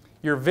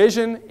 Your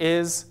vision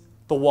is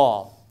the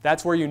wall.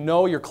 That's where you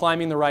know you're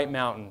climbing the right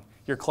mountain,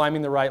 you're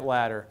climbing the right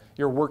ladder,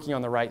 you're working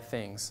on the right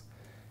things.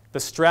 The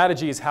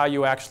strategy is how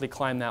you actually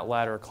climb that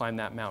ladder or climb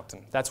that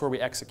mountain. That's where we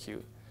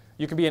execute.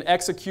 You can be an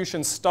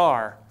execution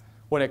star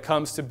when it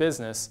comes to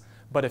business,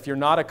 but if you're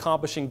not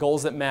accomplishing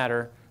goals that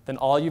matter, then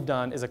all you've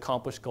done is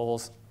accomplish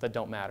goals that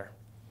don't matter.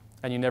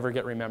 And you never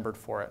get remembered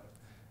for it.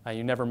 And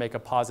you never make a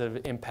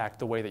positive impact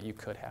the way that you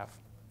could have.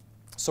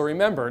 So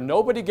remember,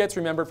 nobody gets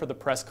remembered for the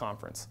press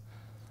conference.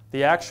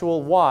 The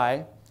actual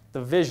why,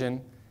 the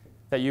vision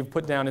that you've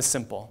put down is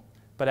simple,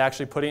 but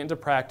actually putting it into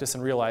practice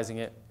and realizing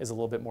it is a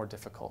little bit more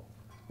difficult,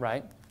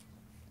 right?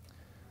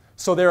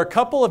 So there are a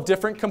couple of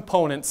different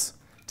components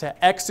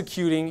to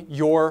executing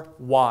your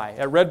why.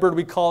 At Redbird,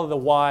 we call the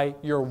why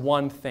your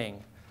one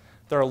thing.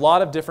 There are a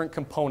lot of different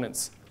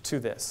components to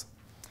this.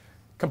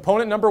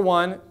 Component number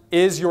one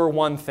is your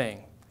one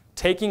thing.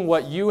 Taking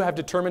what you have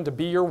determined to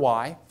be your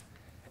why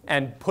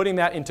and putting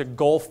that into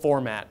goal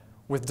format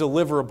with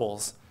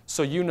deliverables.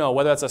 So you know,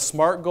 whether that's a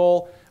SMART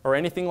goal or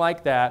anything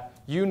like that,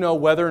 you know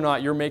whether or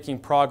not you're making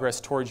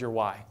progress towards your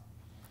why.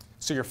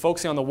 So you're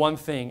focusing on the one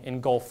thing in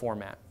goal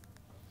format.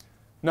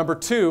 Number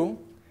two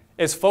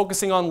is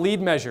focusing on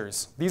lead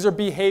measures. These are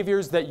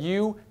behaviors that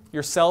you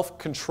yourself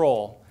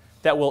control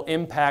that will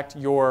impact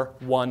your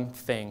one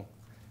thing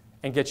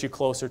and get you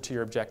closer to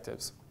your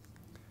objectives.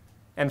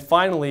 And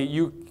finally,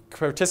 you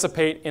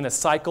participate in a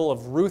cycle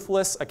of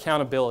ruthless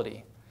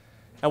accountability.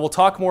 And we'll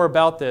talk more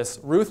about this.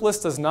 Ruthless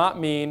does not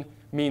mean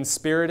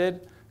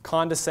mean-spirited,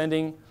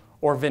 condescending,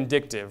 or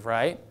vindictive,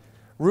 right?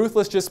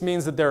 Ruthless just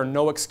means that there are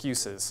no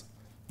excuses.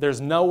 There's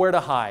nowhere to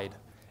hide.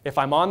 If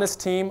I'm on this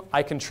team,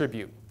 I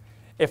contribute.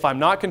 If I'm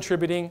not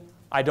contributing,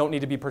 I don't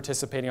need to be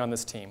participating on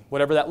this team,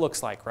 whatever that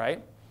looks like,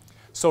 right?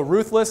 So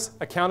ruthless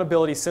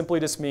accountability simply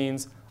just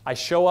means I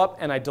show up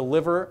and I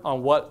deliver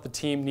on what the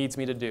team needs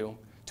me to do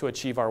to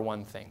achieve our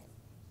one thing.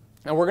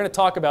 And we're going to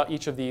talk about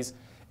each of these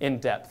in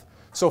depth.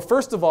 So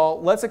first of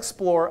all, let's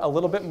explore a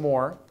little bit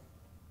more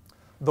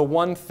the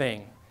one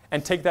thing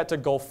and take that to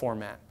goal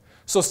format.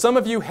 So some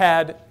of you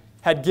had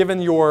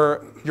given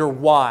your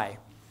why.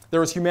 There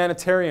was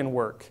humanitarian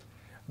work.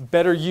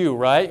 Better you,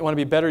 right? You want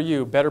to be better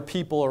you, better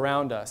people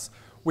around us.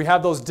 We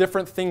have those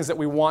different things that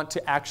we want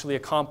to actually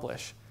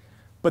accomplish.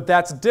 But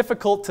that's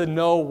difficult to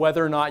know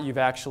whether or not you've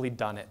actually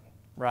done it,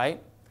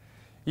 right?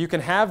 You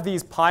can have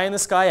these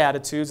pie-in-the-sky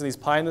attitudes and these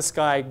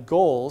pie-in-the-sky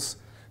goals,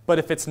 but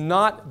if it's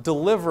not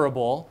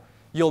deliverable,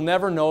 you'll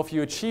never know if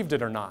you achieved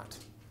it or not.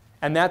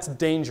 And that's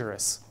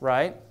dangerous,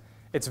 right?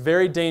 It's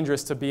very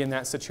dangerous to be in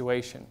that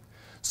situation.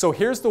 So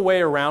here's the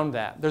way around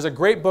that. There's a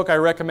great book I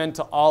recommend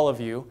to all of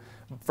you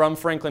from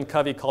Franklin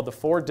Covey called The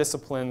 4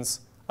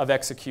 Disciplines of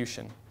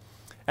Execution.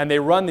 And they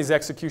run these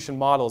execution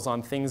models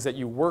on things that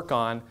you work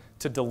on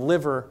to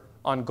deliver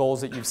on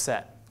goals that you've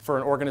set for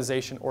an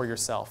organization or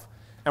yourself.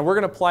 And we're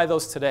going to apply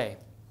those today.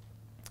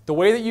 The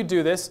way that you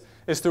do this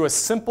is through a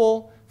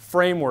simple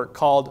framework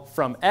called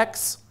from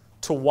X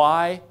to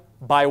Y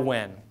by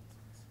when.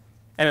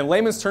 And in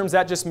layman's terms,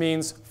 that just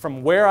means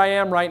from where I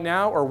am right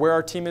now or where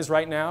our team is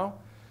right now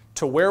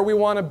to where we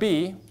want to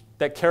be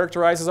that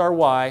characterizes our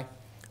why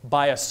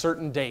by a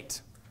certain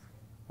date,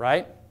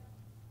 right?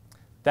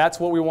 That's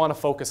what we want to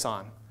focus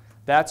on.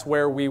 That's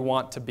where we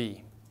want to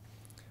be.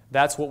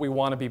 That's what we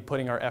want to be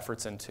putting our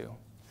efforts into.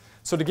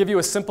 So to give you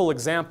a simple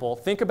example,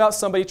 think about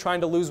somebody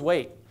trying to lose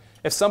weight.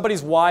 If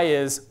somebody's why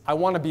is, I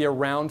want to be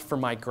around for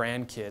my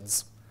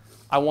grandkids.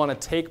 I want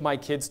to take my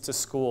kids to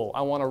school.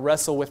 I want to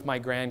wrestle with my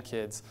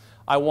grandkids.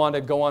 I want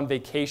to go on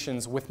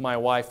vacations with my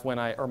wife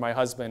or my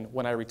husband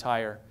when I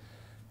retire.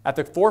 At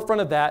the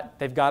forefront of that,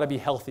 they've got to be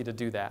healthy to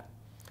do that.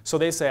 So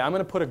they say, I'm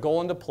going to put a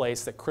goal into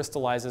place that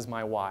crystallizes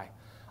my why.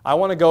 I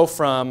want to go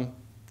from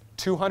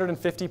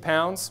 250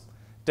 pounds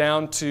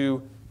down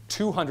to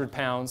 200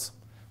 pounds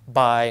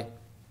by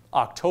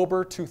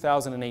October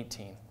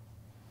 2018.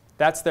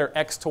 That's their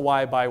X to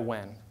Y by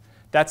when.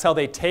 That's how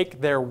they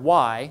take their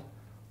why,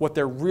 what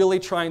they're really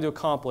trying to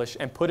accomplish,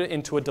 and put it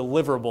into a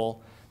deliverable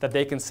that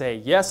they can say,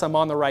 yes, I'm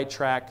on the right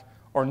track,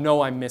 or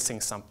no, I'm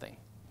missing something,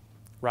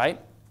 right?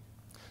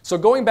 So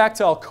going back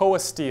to Alcoa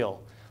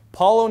Steel,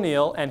 Paul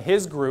O'Neill and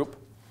his group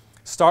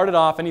started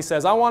off and he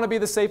says, I want to be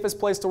the safest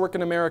place to work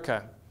in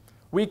America.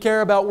 We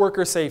care about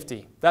worker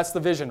safety. That's the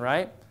vision,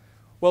 right?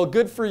 Well,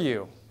 good for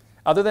you.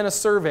 Other than a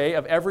survey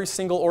of every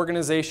single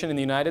organization in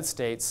the United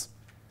States,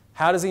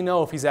 how does he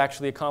know if he's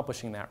actually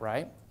accomplishing that,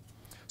 right?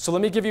 So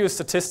let me give you a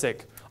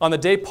statistic. On the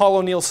day Paul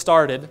O'Neill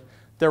started,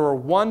 there were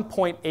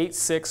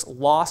 1.86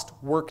 lost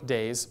work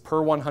days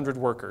per 100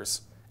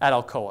 workers at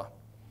Alcoa,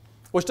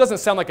 which doesn't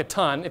sound like a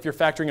ton if you're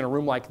factoring in a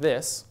room like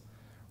this,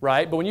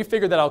 right? But when you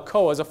figure that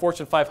Alcoa, as a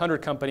Fortune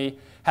 500 company,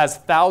 has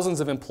thousands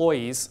of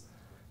employees,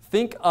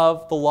 think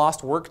of the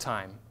lost work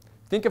time.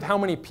 Think of how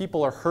many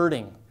people are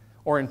hurting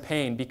or in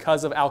pain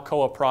because of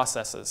Alcoa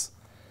processes.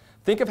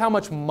 Think of how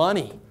much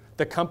money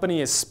the company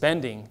is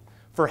spending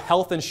for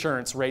health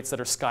insurance rates that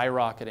are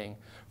skyrocketing,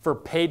 for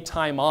paid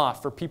time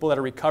off for people that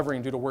are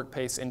recovering due to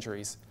workplace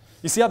injuries.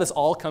 You see how this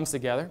all comes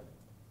together?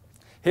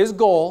 His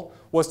goal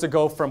was to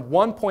go from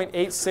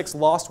 1.86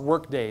 lost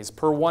work days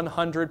per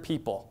 100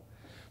 people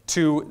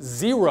to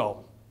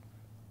 0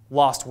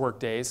 lost work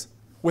days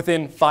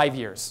within 5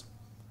 years.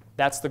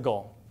 That's the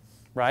goal,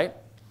 right?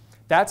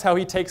 That's how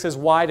he takes his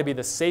why to be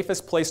the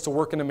safest place to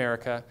work in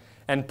America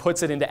and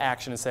puts it into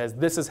action and says,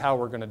 this is how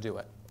we're going to do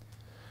it.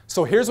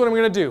 So here's what I'm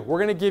going to do. We're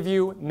going to give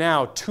you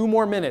now 2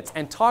 more minutes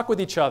and talk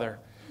with each other.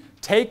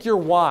 Take your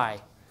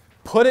why,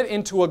 put it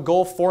into a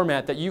goal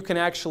format that you can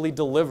actually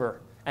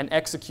deliver and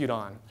execute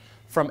on,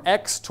 from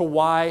X to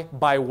Y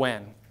by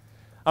when.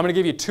 I'm going to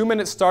give you 2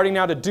 minutes starting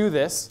now to do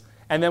this,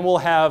 and then I'll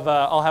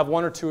have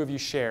 1 or 2 of you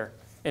share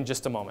in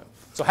just a moment.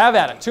 So have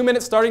at it. 2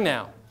 minutes starting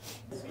now.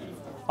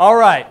 All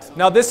right.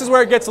 Now this is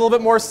where it gets a little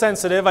bit more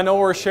sensitive. I know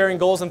we're sharing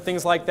goals and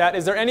things like that.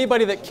 Is there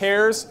anybody that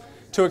cares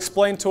to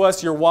explain to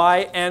us your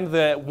why and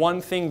the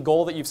one thing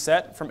goal that you've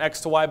set from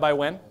X to Y by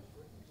when?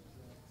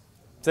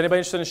 Is anybody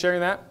interested in sharing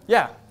that?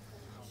 Yeah.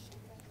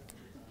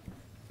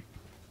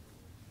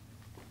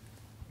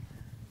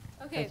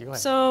 Okay, Go ahead.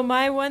 so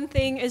my one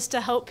thing is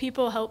to help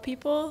people help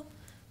people.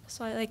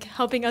 So I like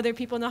helping other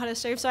people know how to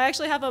serve. So I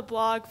actually have a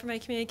blog for my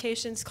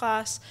communications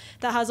class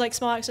that has like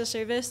small acts of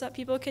service that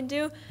people can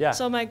do. Yeah.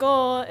 So my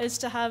goal is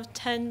to have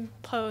 10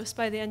 posts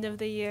by the end of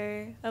the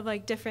year of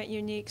like different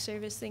unique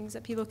service things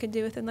that people can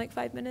do within like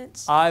 5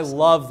 minutes. I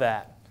love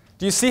that.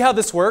 Do you see how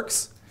this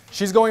works?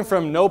 She's going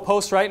from no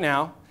posts right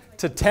now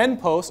to 10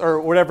 posts, or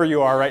whatever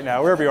you are right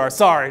now, wherever you are.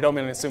 Sorry, don't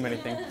mean to assume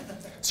anything.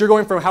 So you're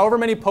going from however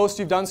many posts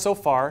you've done so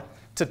far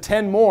to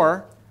 10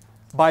 more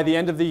by the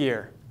end of the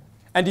year.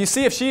 And do you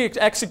see if she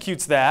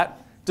executes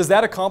that, does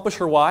that accomplish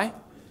her why?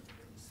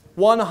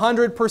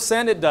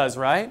 100% it does,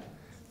 right?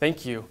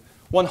 Thank you.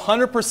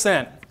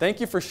 100%. Thank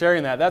you for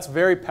sharing that. That's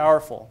very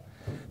powerful.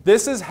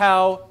 This is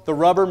how the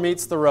rubber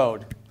meets the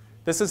road.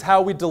 This is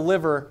how we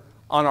deliver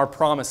on our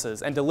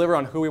promises and deliver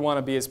on who we want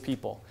to be as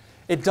people.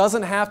 It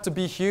doesn't have to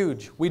be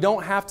huge. We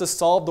don't have to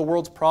solve the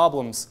world's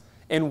problems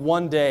in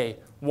 1 day,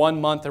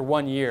 1 month, or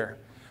 1 year.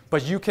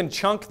 But you can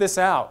chunk this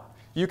out.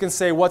 You can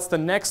say, what's the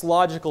next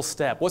logical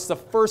step? What's the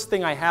first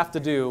thing I have to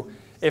do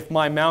if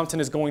my mountain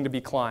is going to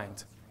be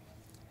climbed?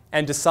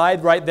 And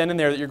decide right then and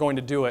there that you're going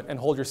to do it and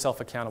hold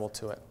yourself accountable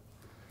to it.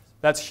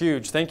 That's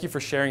huge. Thank you for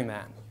sharing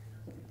that.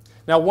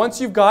 Now,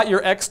 once you've got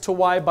your X to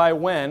Y by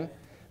when,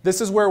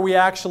 this is where we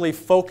actually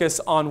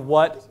focus on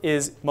what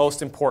is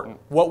most important,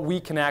 what we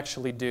can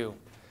actually do,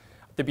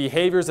 the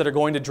behaviors that are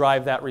going to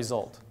drive that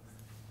result.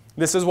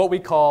 This is what we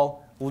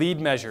call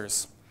lead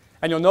measures.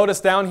 And you'll notice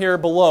down here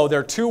below,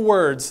 there are 2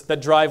 words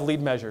that drive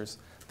lead measures.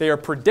 They are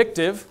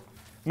predictive,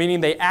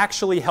 meaning they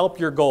actually help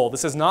your goal.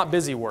 This is not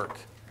busy work.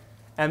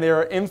 And they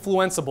are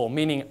influenceable,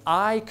 meaning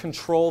I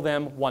control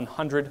them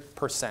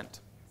 100%.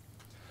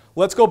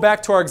 Let's go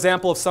back to our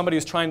example of somebody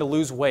who's trying to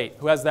lose weight,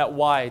 who has that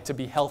why to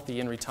be healthy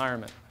in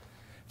retirement.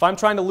 If I'm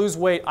trying to lose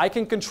weight, I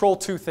can control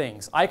 2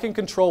 things. I can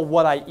control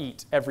what I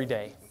eat every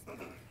day.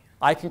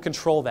 I can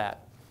control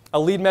that. A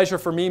lead measure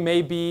for me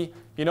may be,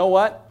 you know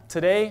what,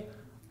 today,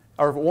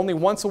 or only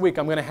once a week,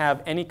 I'm going to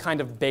have any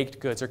kind of baked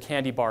goods or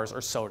candy bars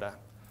or soda.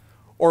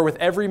 Or with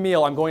every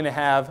meal, I'm going to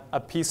have a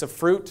piece of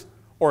fruit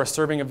or a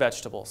serving of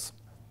vegetables,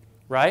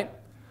 right?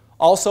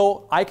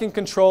 Also, I can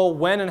control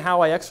when and how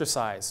I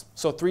exercise.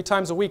 So 3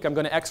 times a week, I'm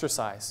going to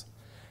exercise.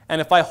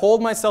 And if I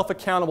hold myself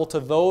accountable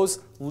to those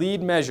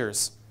lead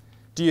measures,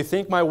 do you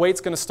think my weight's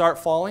going to start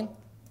falling?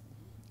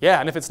 Yeah,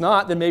 and if it's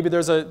not, then maybe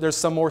there's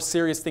some more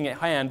serious thing at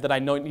hand that I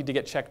need to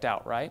get checked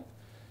out, right?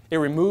 It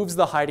removes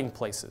the hiding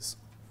places.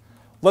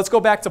 Let's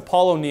go back to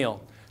Paul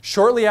O'Neill.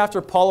 Shortly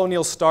after Paul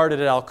O'Neill started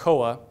at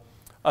Alcoa,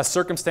 a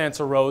circumstance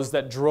arose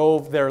that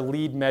drove their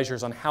lead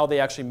measures on how they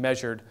actually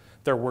measured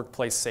their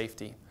workplace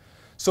safety.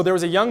 So there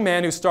was a young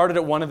man who started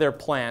at one of their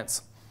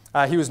plants.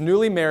 He was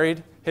newly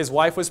married. His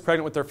wife was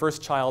pregnant with their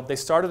first child. They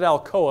started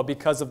Alcoa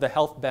because of the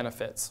health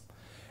benefits.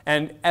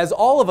 And as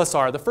all of us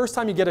are, the first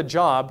time you get a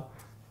job,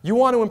 you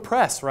want to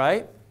impress,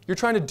 right? You're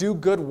trying to do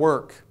good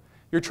work.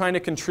 You're trying to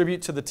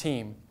contribute to the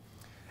team.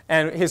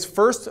 And his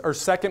first or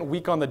second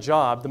week on the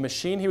job, the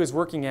machine he was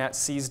working at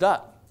seized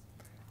up.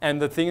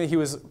 And the thing that he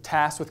was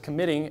tasked with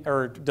committing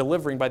or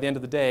delivering by the end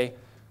of the day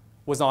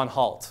was on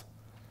halt.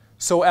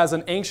 So as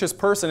an anxious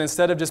person,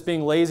 instead of just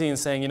being lazy and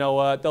saying, you know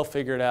what, they'll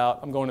figure it out,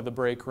 I'm going to the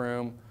break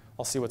room,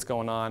 I'll see what's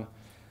going on,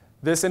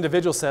 This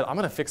individual said, I'm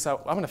going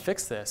to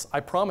fix this. I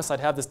promised I'd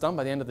have this done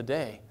by the end of the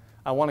day.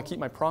 I want to keep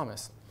my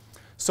promise.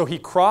 So he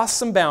crossed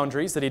some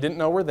boundaries that he didn't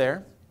know were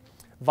there,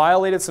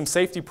 violated some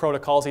safety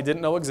protocols he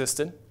didn't know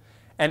existed,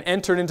 and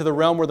entered into the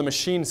realm where the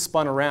machine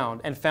spun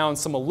around and found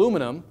some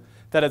aluminum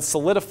that had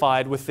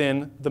solidified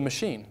within the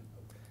machine.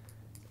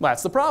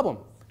 That's the problem.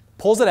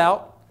 Pulls it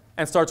out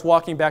and starts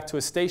walking back to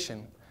his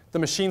station. The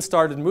machine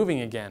started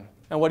moving again.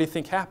 And what do you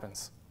think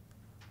happens?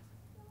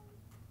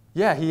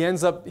 Yeah, he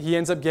ends up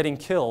getting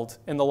killed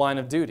in the line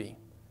of duty.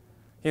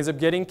 He ends up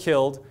getting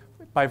killed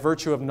by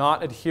virtue of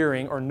not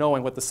adhering or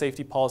knowing what the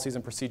safety policies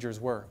and procedures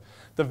were.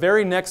 The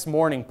very next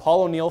morning,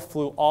 Paul O'Neill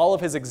flew all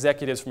of his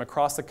executives from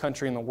across the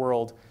country and the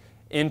world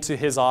into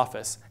his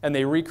office, and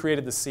they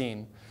recreated the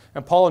scene.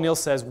 And Paul O'Neill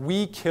says,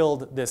 we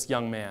killed this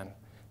young man.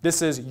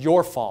 This is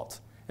your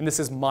fault, and this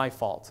is my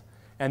fault,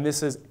 and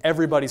this is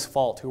everybody's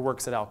fault who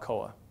works at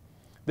Alcoa.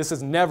 This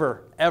is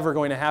never, ever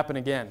going to happen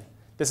again.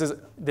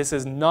 This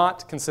is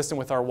not consistent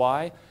with our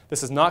why.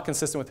 This is not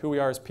consistent with who we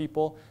are as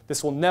people.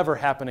 This will never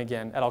happen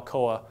again at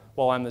Alcoa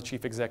while I'm the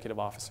chief executive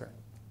officer.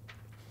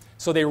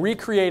 So they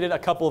recreated a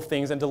couple of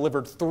things and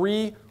delivered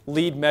 3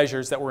 lead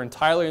measures that were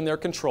entirely in their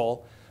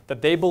control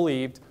that they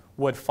believed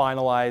would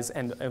finalize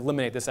and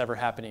eliminate this ever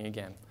happening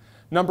again.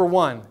 Number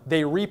 1,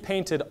 they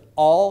repainted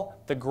all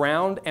the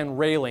ground and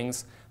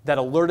railings that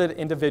alerted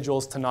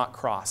individuals to not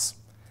cross.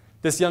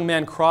 This young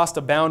man crossed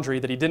a boundary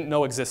that he didn't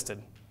know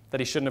existed, that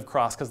he shouldn't have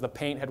crossed because the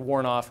paint had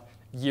worn off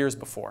years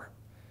before.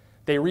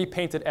 They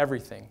repainted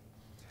everything.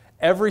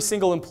 Every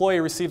single employee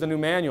received a new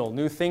manual,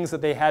 new things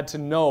that they had to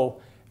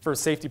know for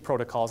safety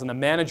protocols, and the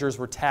managers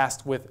were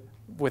tasked with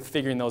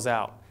figuring those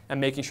out and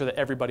making sure that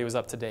everybody was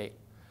up to date.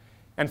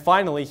 And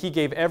finally, he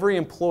gave every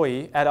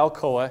employee at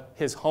Alcoa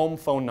his home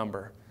phone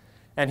number.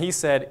 And he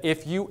said,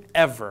 if you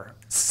ever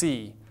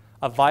see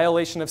a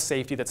violation of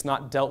safety that's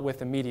not dealt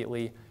with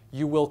immediately,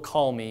 you will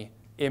call me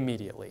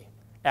immediately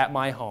at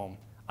my home.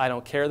 I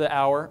don't care the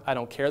hour, I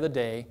don't care the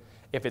day.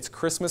 If it's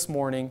Christmas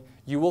morning,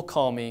 you will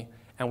call me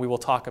and we will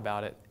talk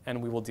about it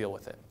and we will deal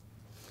with it.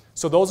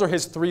 So those are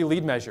his 3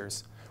 lead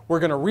measures. We're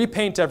going to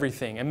repaint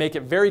everything and make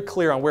it very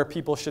clear on where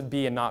people should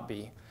be and not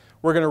be.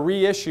 We're going to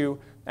reissue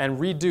and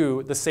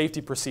redo the safety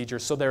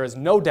procedures so there is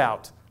no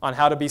doubt on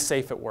how to be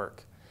safe at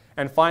work.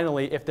 And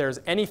finally, if there's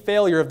any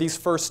failure of these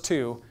first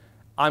 2,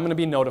 I'm going to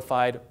be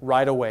notified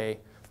right away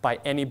by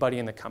anybody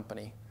in the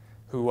company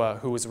who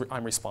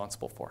I'm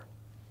responsible for.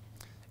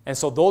 And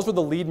so those were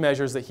the lead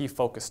measures that he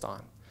focused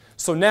on.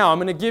 So now I'm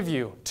going to give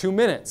you 2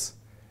 minutes.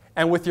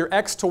 And with your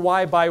X to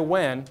Y by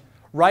when,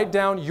 write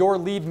down your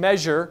lead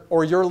measure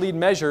or your lead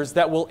measures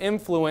that will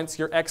influence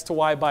your X to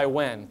Y by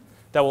when,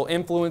 that will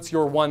influence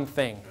your one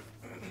thing.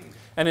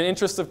 And in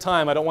interest of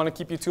time, I don't want to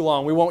keep you too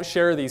long. We won't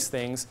share these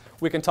things.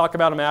 We can talk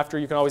about them after.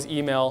 You can always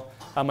email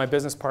my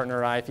business partner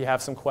or I if you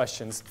have some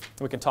questions.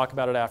 We can talk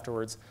about it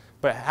afterwards.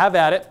 But have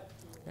at it.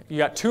 You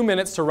got 2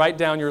 minutes to write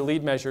down your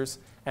lead measures,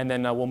 and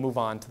then we'll move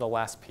on to the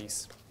last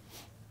piece.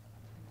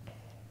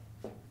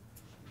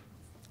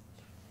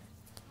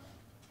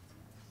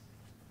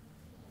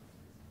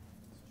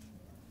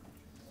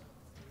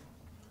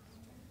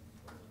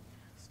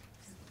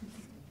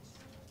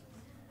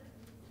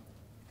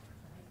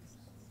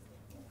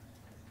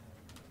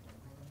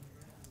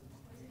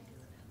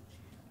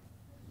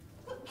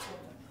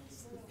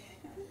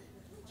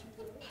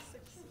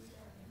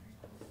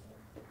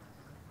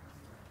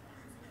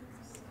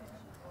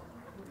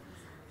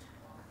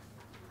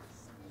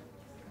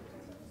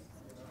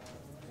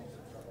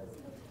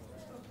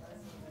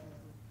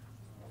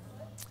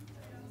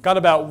 Got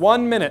about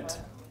 1 minute.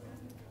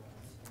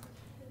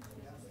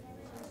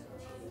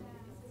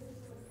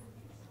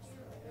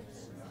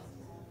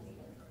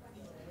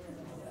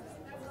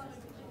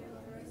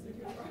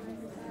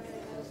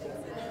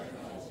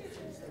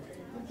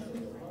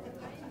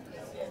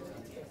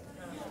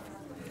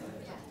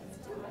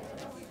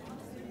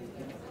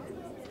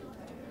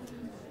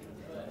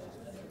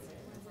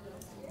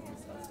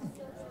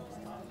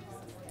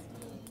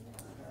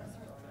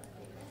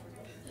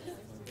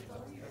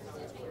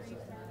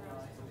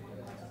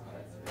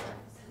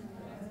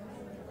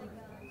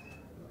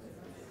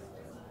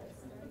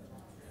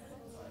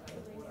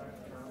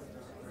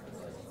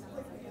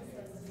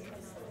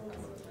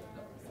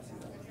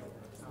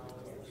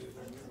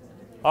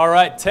 All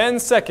right, 10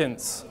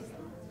 seconds.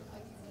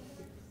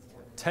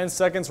 10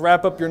 seconds,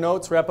 wrap up your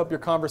notes, wrap up your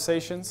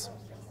conversations.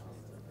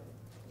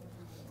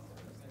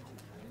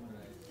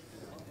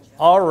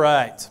 All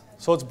right,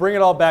 so let's bring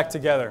it all back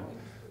together.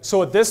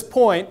 So at this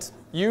point,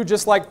 you,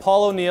 just like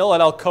Paul O'Neill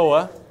at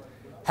Alcoa,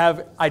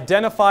 have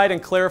identified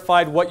and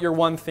clarified what your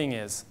one thing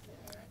is.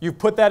 You've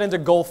put that into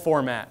goal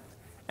format,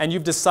 and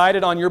you've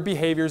decided on your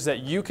behaviors that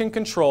you can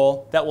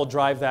control that will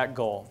drive that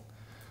goal.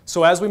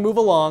 So as we move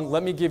along,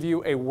 let me give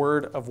you a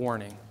word of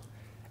warning.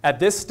 At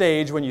this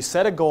stage, when you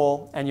set a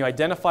goal and you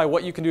identify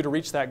what you can do to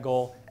reach that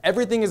goal,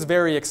 everything is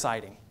very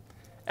exciting.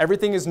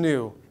 Everything is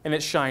new and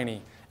it's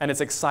shiny and it's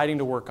exciting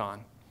to work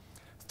on.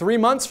 3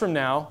 months from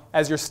now,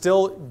 as you're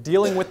still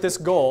dealing with this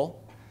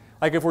goal,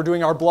 like if we're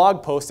doing our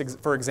blog post,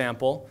 for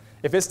example,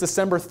 If it's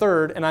December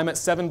 3rd and I'm at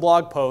 7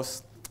 blog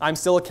posts, I'm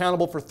still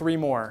accountable for 3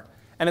 more.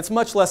 And it's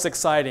much less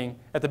exciting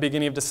at the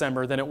beginning of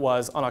December than it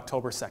was on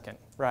October 2nd,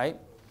 right?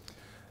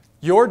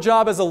 Your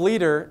job as a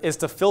leader is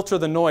to filter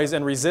the noise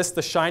and resist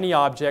the shiny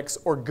objects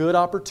or good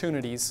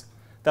opportunities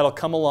that'll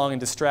come along and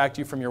distract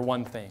you from your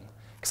one thing.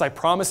 Because I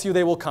promise you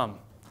they will come.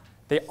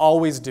 They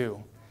always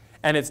do.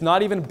 And it's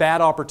not even bad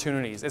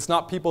opportunities. It's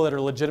not people that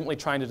are legitimately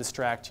trying to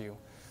distract you,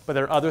 but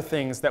there are other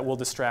things that will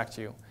distract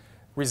you.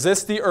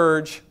 Resist the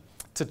urge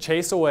to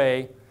chase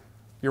away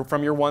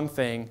from your one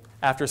thing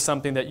after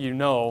something that you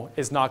know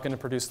is not going to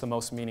produce the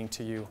most meaning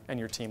to you and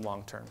your team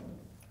long term,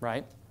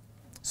 right?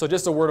 So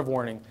just a word of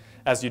warning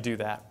as you do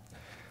that.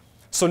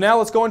 So now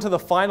let's go into the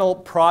final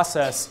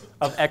process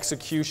of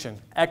execution,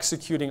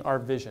 executing our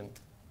vision.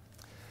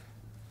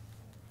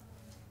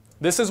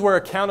 This is where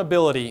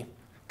accountability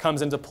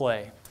comes into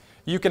play.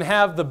 You can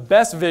have the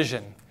best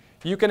vision.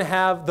 You can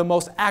have the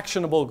most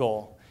actionable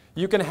goal.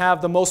 You can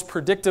have the most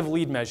predictive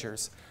lead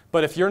measures.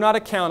 But if you're not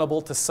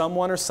accountable to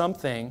someone or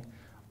something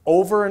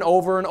over and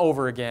over and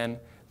over again,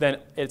 then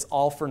it's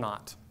all for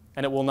naught,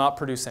 and it will not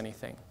produce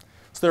anything.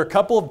 So there are a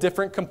couple of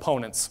different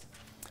components.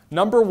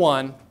 Number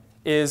one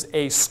is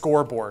a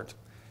scoreboard.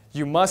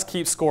 You must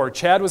keep score.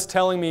 Chad was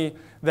telling me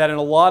that in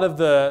a lot of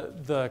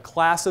the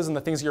classes and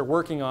the things you're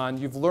working on,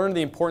 you've learned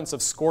the importance of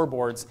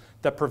scoreboards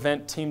that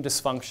prevent team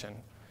dysfunction.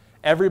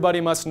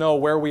 Everybody must know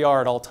where we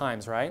are at all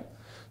times, right?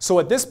 So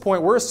at this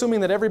point, we're assuming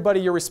that everybody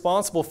you're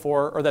responsible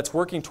for or that's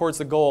working towards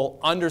the goal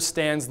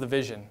understands the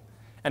vision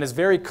and is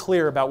very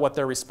clear about what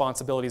their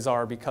responsibilities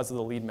are because of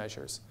the lead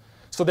measures.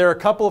 So there are a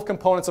couple of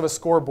components of a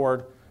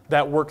scoreboard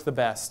that work the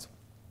best.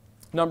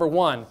 Number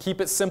one,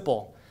 keep it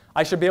simple.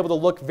 I should be able to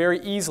look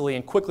very easily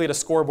and quickly at a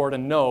scoreboard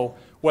and know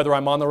whether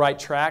I'm on the right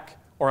track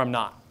or I'm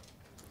not.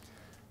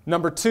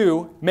 Number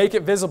two, make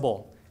it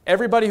visible.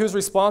 Everybody who's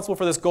responsible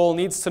for this goal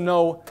needs to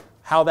know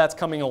how that's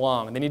coming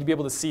along, and they need to be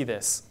able to see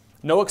this.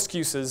 No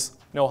excuses,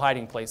 no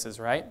hiding places,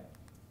 right?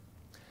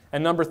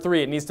 And number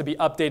three, it needs to be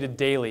updated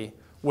daily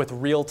with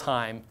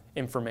real-time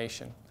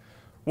information.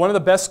 One of the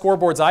best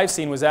scoreboards I've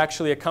seen was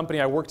actually a company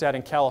I worked at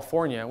in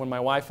California when my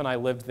wife and I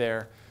lived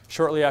there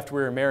shortly after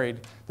we were married.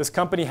 This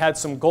company had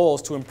some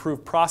goals to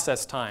improve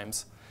process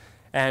times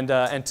and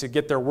to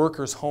get their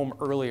workers home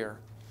earlier.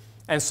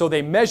 And so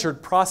they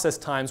measured process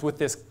times with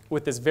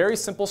this very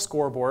simple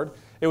scoreboard.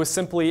 It was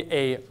simply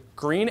a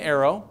green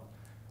arrow,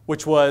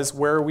 which was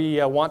where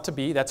we want to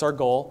be, that's our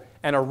goal,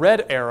 and a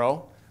red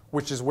arrow,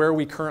 which is where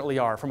we currently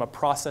are from a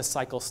process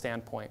cycle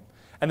standpoint.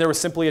 And there was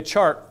simply a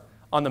chart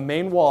on the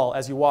main wall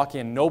as you walk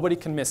in. Nobody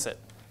can miss it.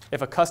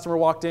 If a customer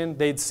walked in,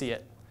 they'd see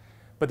it.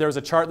 But there was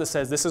a chart that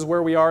says this is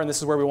where we are and this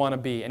is where we want to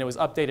be. And it was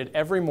updated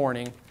every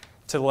morning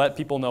to let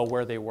people know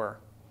where they were.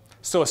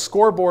 So a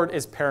scoreboard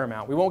is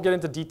paramount. We won't get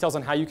into details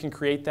on how you can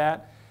create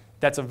that.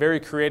 That's a very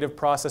creative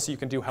process you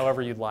can do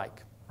however you'd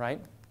like,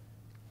 right?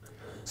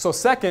 So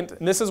second,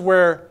 and this is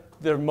where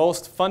the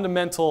most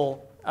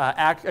fundamental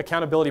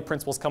accountability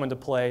principles come into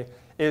play,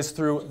 is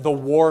through the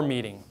WAR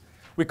meeting.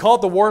 We call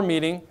it the WAR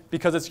meeting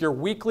because it's your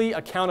weekly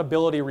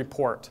accountability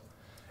report.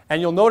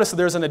 And you'll notice that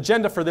there's an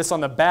agenda for this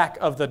on the back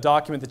of the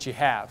document that you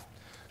have.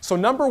 So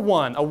number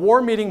one, a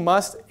WAR meeting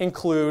must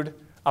include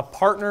a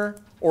partner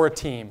or a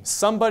team,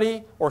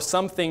 somebody or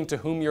something to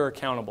whom you're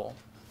accountable.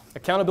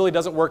 Accountability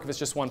doesn't work if it's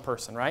just one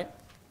person, right?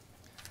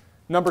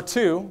 Number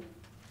two,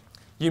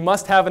 you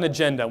must have an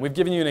agenda. We've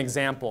given you an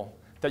example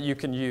that you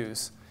can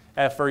use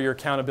for your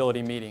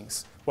accountability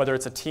meetings, whether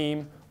it's a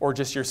team or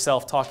just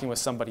yourself talking with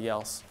somebody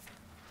else.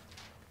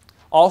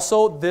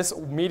 Also, this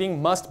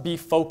meeting must be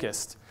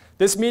focused.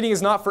 This meeting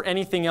is not for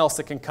anything else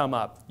that can come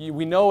up.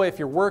 We know if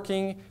you're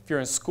working, if you're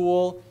in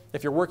school,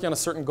 if you're working on a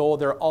certain goal,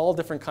 there are all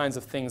different kinds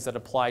of things that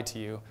apply to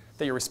you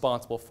that you're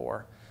responsible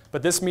for.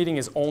 But this meeting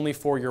is only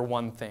for your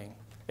one thing.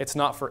 It's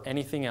not for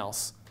anything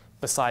else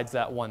besides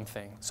that one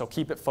thing. So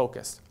keep it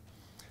focused.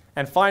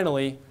 And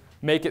finally,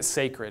 make it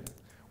sacred.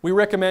 We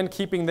recommend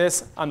keeping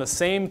this on the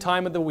same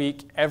time of the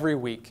week, every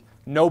week.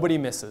 Nobody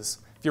misses.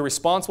 If you're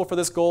responsible for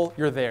this goal,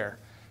 you're there.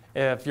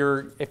 If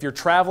you're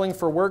traveling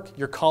for work,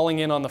 you're calling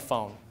in on the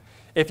phone.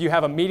 If you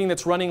have a meeting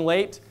that's running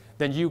late,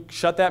 then you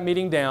shut that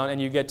meeting down and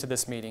you get to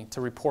this meeting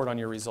to report on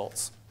your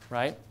results,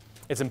 right?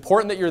 It's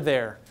important that you're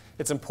there.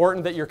 It's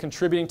important that you're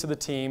contributing to the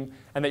team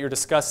and that you're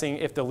discussing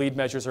if the lead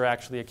measures are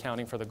actually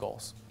accounting for the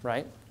goals,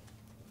 right?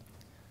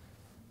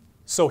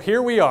 So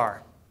here we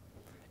are.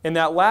 In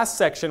that last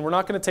section, we're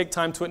not going to take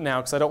time to it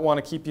now because I don't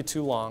want to keep you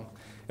too long.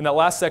 In that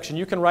last section,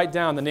 you can write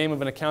down the name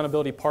of an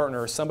accountability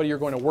partner or somebody you're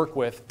going to work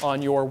with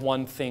on your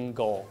one thing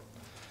goal.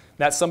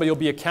 That's somebody you'll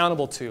be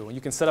accountable to. You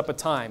can set up a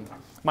time.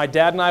 My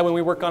dad and I, when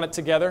we work on it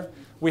together,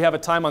 we have a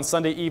time on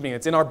Sunday evening.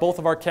 It's in both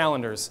of our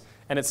calendars,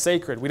 and it's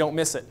sacred. We don't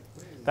miss it.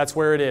 That's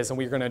where it is, and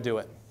we're going to do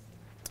it.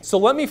 So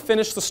let me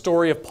finish the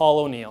story of Paul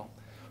O'Neill,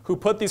 who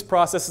put these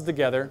processes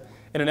together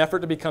in an effort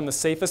to become the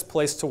safest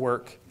place to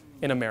work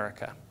in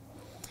America.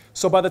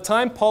 So by the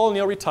time Paul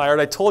O'Neill retired,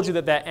 I told you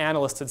that that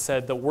analyst had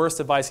said the worst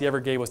advice he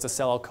ever gave was to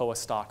sell Alcoa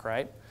stock,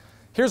 right?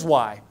 Here's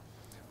why.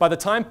 By the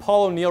time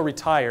Paul O'Neill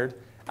retired,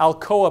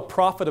 Alcoa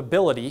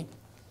profitability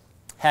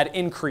had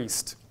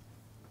increased,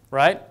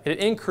 right? It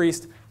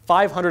increased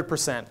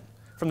 500%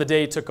 from the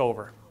day he took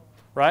over,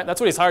 right?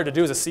 That's what he's hired to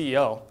do as a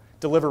CEO,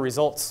 deliver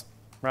results,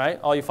 right?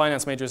 All you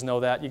finance majors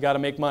know that. You got to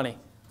make money.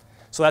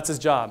 So that's his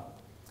job.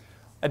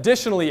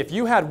 Additionally, if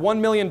you had $1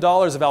 million of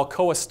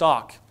Alcoa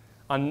stock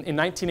in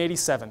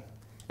 1987,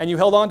 and you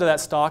held on to that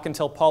stock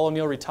until Paul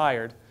O'Neill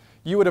retired,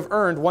 you would have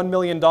earned $1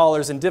 million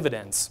in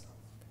dividends.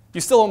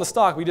 You still own the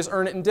stock, we just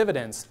earn it in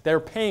dividends.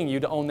 They're paying you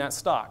to own that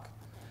stock.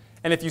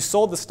 And if you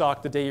sold the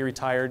stock the day you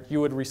retired,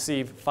 you would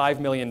receive $5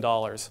 million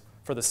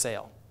for the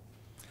sale.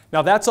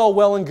 Now that's all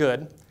well and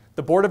good.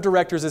 The board of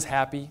directors is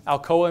happy,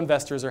 Alcoa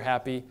investors are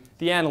happy,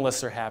 the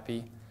analysts are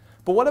happy.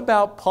 But what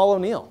about Paul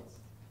O'Neill?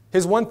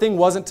 His one thing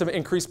wasn't to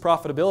increase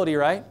profitability,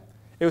 right?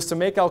 It was to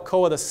make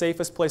Alcoa the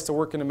safest place to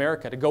work in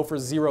America, to go for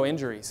 0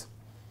 injuries.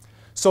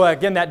 So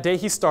again, that day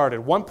he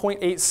started,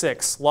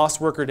 1.86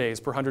 lost worker days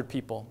per 100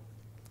 people.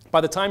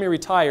 By the time he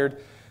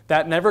retired,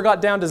 that never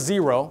got down to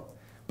 0,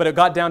 but it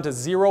got down to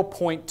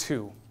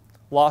 0.2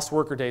 lost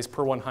worker days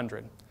per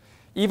 100.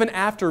 Even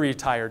after he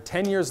retired,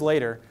 10 years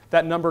later,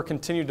 that number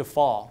continued to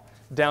fall,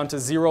 down to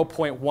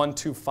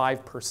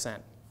 0.125%.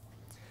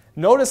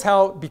 Notice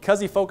how, because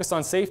he focused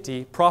on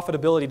safety,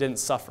 profitability didn't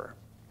suffer.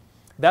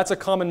 That's a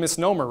common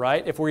misnomer,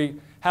 right? If we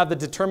have the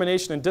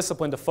determination and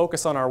discipline to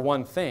focus on our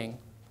one thing,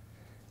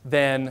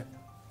 then,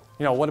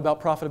 what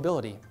about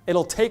profitability?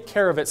 It'll take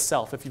care of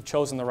itself if you've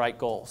chosen the right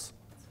goals.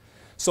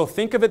 So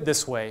think of it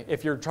this way.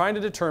 If you're trying to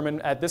determine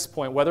at this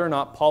point whether or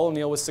not Paul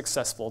O'Neill was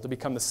successful to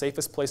become the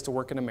safest place to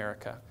work in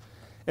America,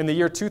 in the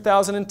year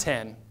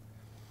 2010,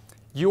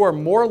 you are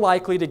more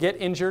likely to get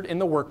injured in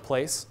the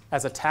workplace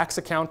as a tax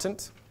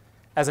accountant,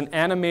 as an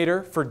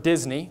animator for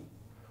Disney,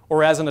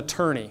 or as an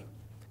attorney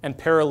and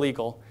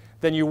paralegal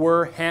than you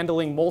were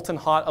handling molten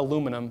hot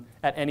aluminum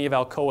at any of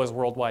Alcoa's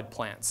worldwide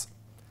plants.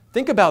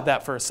 Think about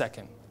that for a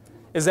second.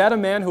 Is that a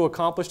man who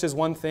accomplished his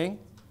one thing?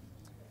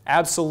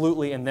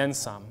 Absolutely, and then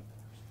some.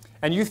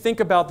 And you think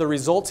about the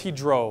results he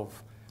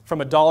drove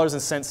from a dollars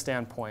and cents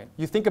standpoint.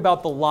 You think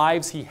about the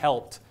lives he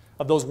helped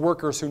of those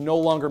workers who no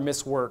longer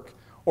miss work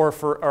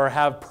or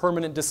have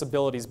permanent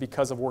disabilities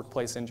because of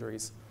workplace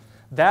injuries.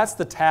 That's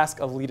the task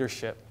of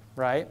leadership,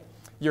 right?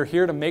 You're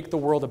here to make the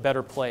world a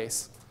better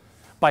place.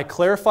 By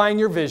clarifying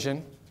your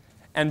vision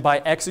and by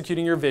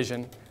executing your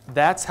vision,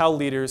 that's how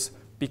leaders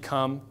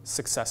become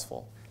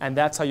successful. And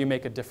that's how you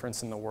make a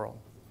difference in the world.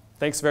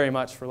 Thanks very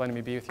much for letting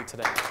me be with you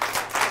today.